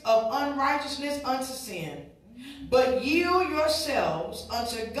instruments of unrighteousness unto sin, but yield yourselves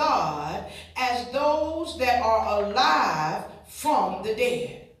unto God as those that are alive from the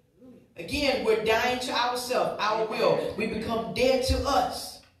dead. Again, we're dying to ourselves, our will. We become dead to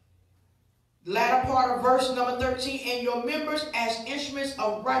us. Latter part of verse number 13, and your members as instruments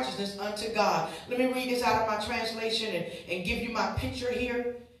of righteousness unto God. Let me read this out of my translation and give you my picture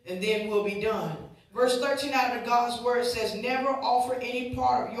here, and then we'll be done. Verse 13 out of the God's Word says, never offer any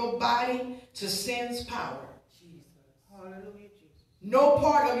part of your body to sin's power. Jesus. Hallelujah, Jesus. No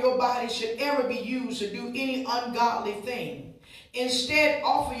part of your body should ever be used to do any ungodly thing. Instead,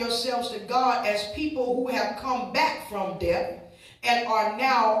 offer yourselves to God as people who have come back from death and are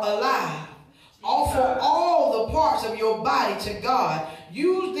now alive. Offer all the parts of your body to God,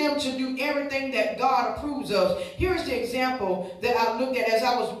 Use them to do everything that God approves of. Here's the example that I looked at as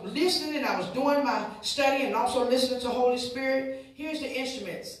I was listening and I was doing my study and also listening to Holy Spirit. Here's the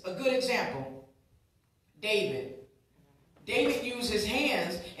instruments. A good example. David. David used his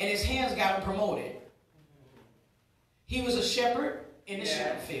hands, and his hands got him promoted. He was a shepherd in the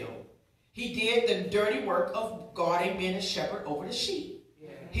shepherd field. He did the dirty work of guarding, being a shepherd over the sheep.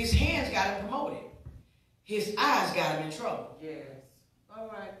 His hands got him promoted. His eyes got him in trouble. Yes. All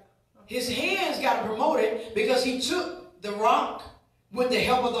right. His hands got him promoted because he took the rock with the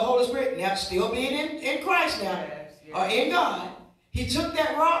help of the Holy Spirit. Now, still being in Christ now, or in God. He took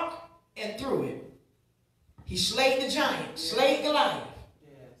that rock and threw it. He slayed the giant, slayed Goliath.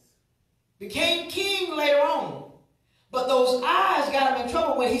 Became king later on. But those eyes got him in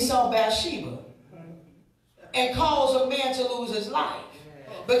trouble when he saw Bathsheba and caused a man to lose his life.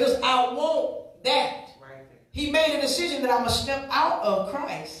 Because I want that. He made a decision that I'm going to step out of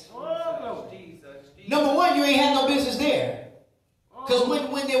Christ. Number one, you ain't had no business there. Because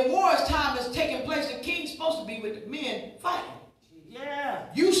when the war's time is taking place, the king's supposed to be with the men fighting.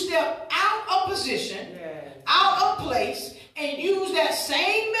 You step out of position, out of place, and use that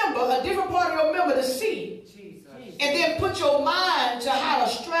same member, a different part of your member, to see. And then put your mind to how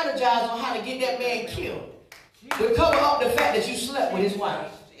to strategize on how to get that man killed. To cover up the fact that you slept with his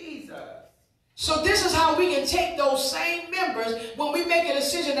wife. So this is how we can take those same members when we make a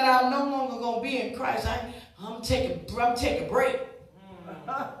decision that I'm no longer going to be in Christ. I'm taking a break.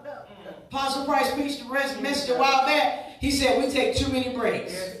 Apostle Price preached the message a while back. He said we take too many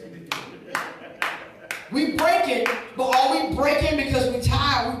breaks. We break it, but are we breaking because we're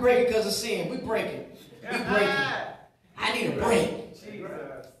tired? We break it because of sin. We break it. We break it. I need a break.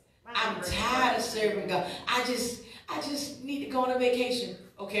 I'm tired of serving God. I just need to go on a vacation.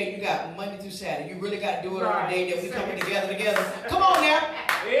 Okay, you got Monday through Saturday. You really got to do it on the day that we coming together. Come on now.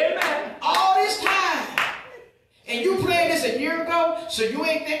 Amen. All this time. And you played this a year ago, so you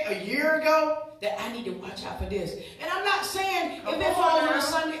ain't think a year ago that I need to watch out for this. And I'm not saying if it falls on a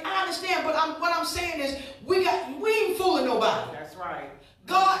Sunday, I understand, but what I'm saying is we ain't fooling nobody. That's right.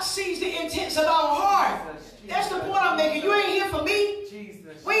 God sees the intents of our heart. That's the point I'm making. You ain't here for me.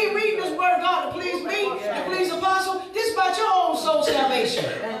 We ain't reading this word of God to please me, to please the apostle. This is about your own soul salvation.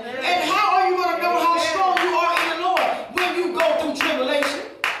 And how are you going to know how strong you are in the Lord when you go through tribulation?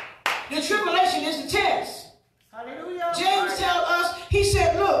 The tribulation is the test. Hallelujah. James tells us, he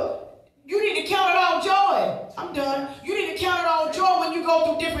said, look, you need to count it all joy. I'm done. You need to count it all joy when you go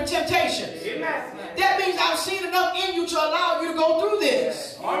through different temptations. That means I've seen enough in you to allow you to go through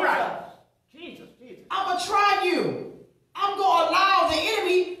this. All right. I'm going to try you. I'm going to allow the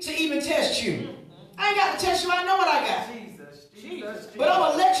enemy to even test you. I ain't got to test you. I know what I got. But I'm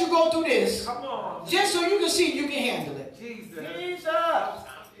going to let you go through this. Just so you can see you can handle it. You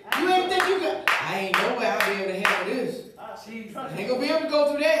ain't think you can. I ain't no way I'll be able to handle this. I ain't going to be able to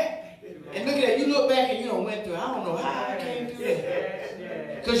go through that. And look at that. You look back and you don't went through it. I don't know how I came through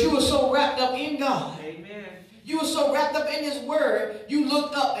that. Because you were so wrapped up in God. You were so wrapped up in His Word, you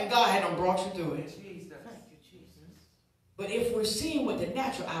looked up and God had brought you through it. But if we're seeing with the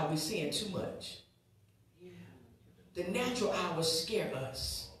natural eye, we're seeing too much. The natural eye will scare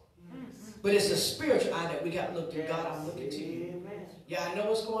us. But it's a spiritual eye that we got to look through. God, I'm looking to you. Yeah, I know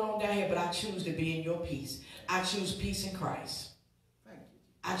what's going on down here, but I choose to be in your peace. I choose peace in Christ.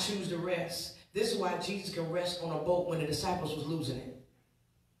 I choose to rest. This is why Jesus can rest on a boat when the disciples was losing it.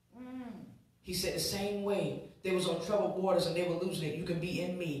 He said the same way they was on troubled waters and they were losing it. You can be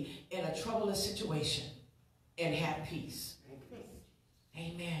in me in a troublous situation and have peace.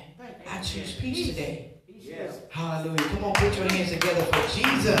 Amen. I choose peace today. Hallelujah. Come on, put your hands together for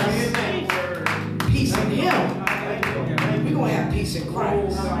Jesus. Peace in Him. We're going to have peace in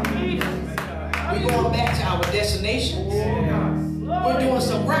Christ. We're going back to our destinations. We're doing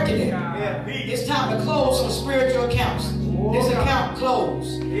some reckoning. It's time to close some spiritual accounts. This account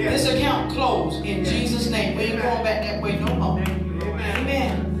closed. This account closed in Jesus' name. We ain't going back that way no more.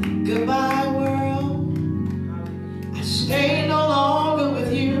 Amen. Goodbye, world. I stay no longer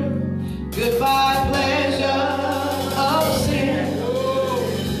with you. Goodbye, pleasure of sin.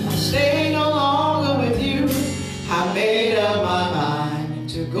 I stay no longer with you. I made up my mind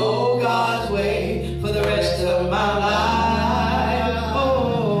to go God's way for the rest of my life.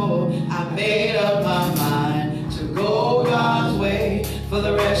 Oh, I made up my mind to go God's way for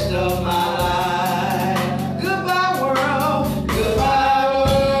the rest of my life. Goodbye, world.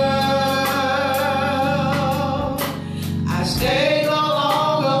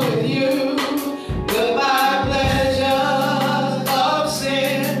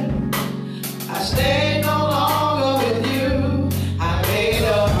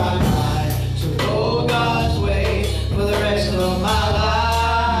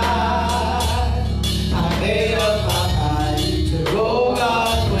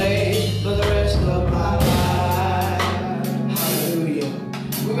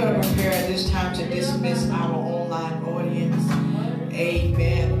 going to prepare at this time to dismiss our online audience.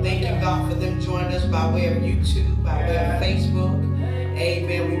 Amen. Thank you, God, for them joining us by way of YouTube, by way of Facebook.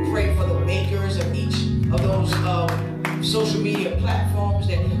 Amen. We pray for the makers of each of those social media platforms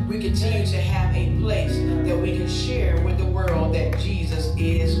that we continue to have a place that we can share with the world that Jesus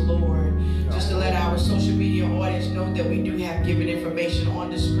is Lord. Just to let our social media audience know that we do have given information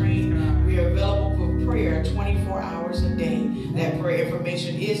on the screen. We are available for prayer 24 hours a day. That prayer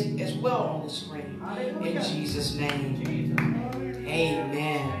information is as well on the screen. In Jesus' name.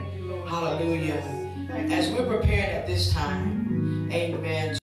 Amen. Hallelujah. As we're prepared at this time, amen.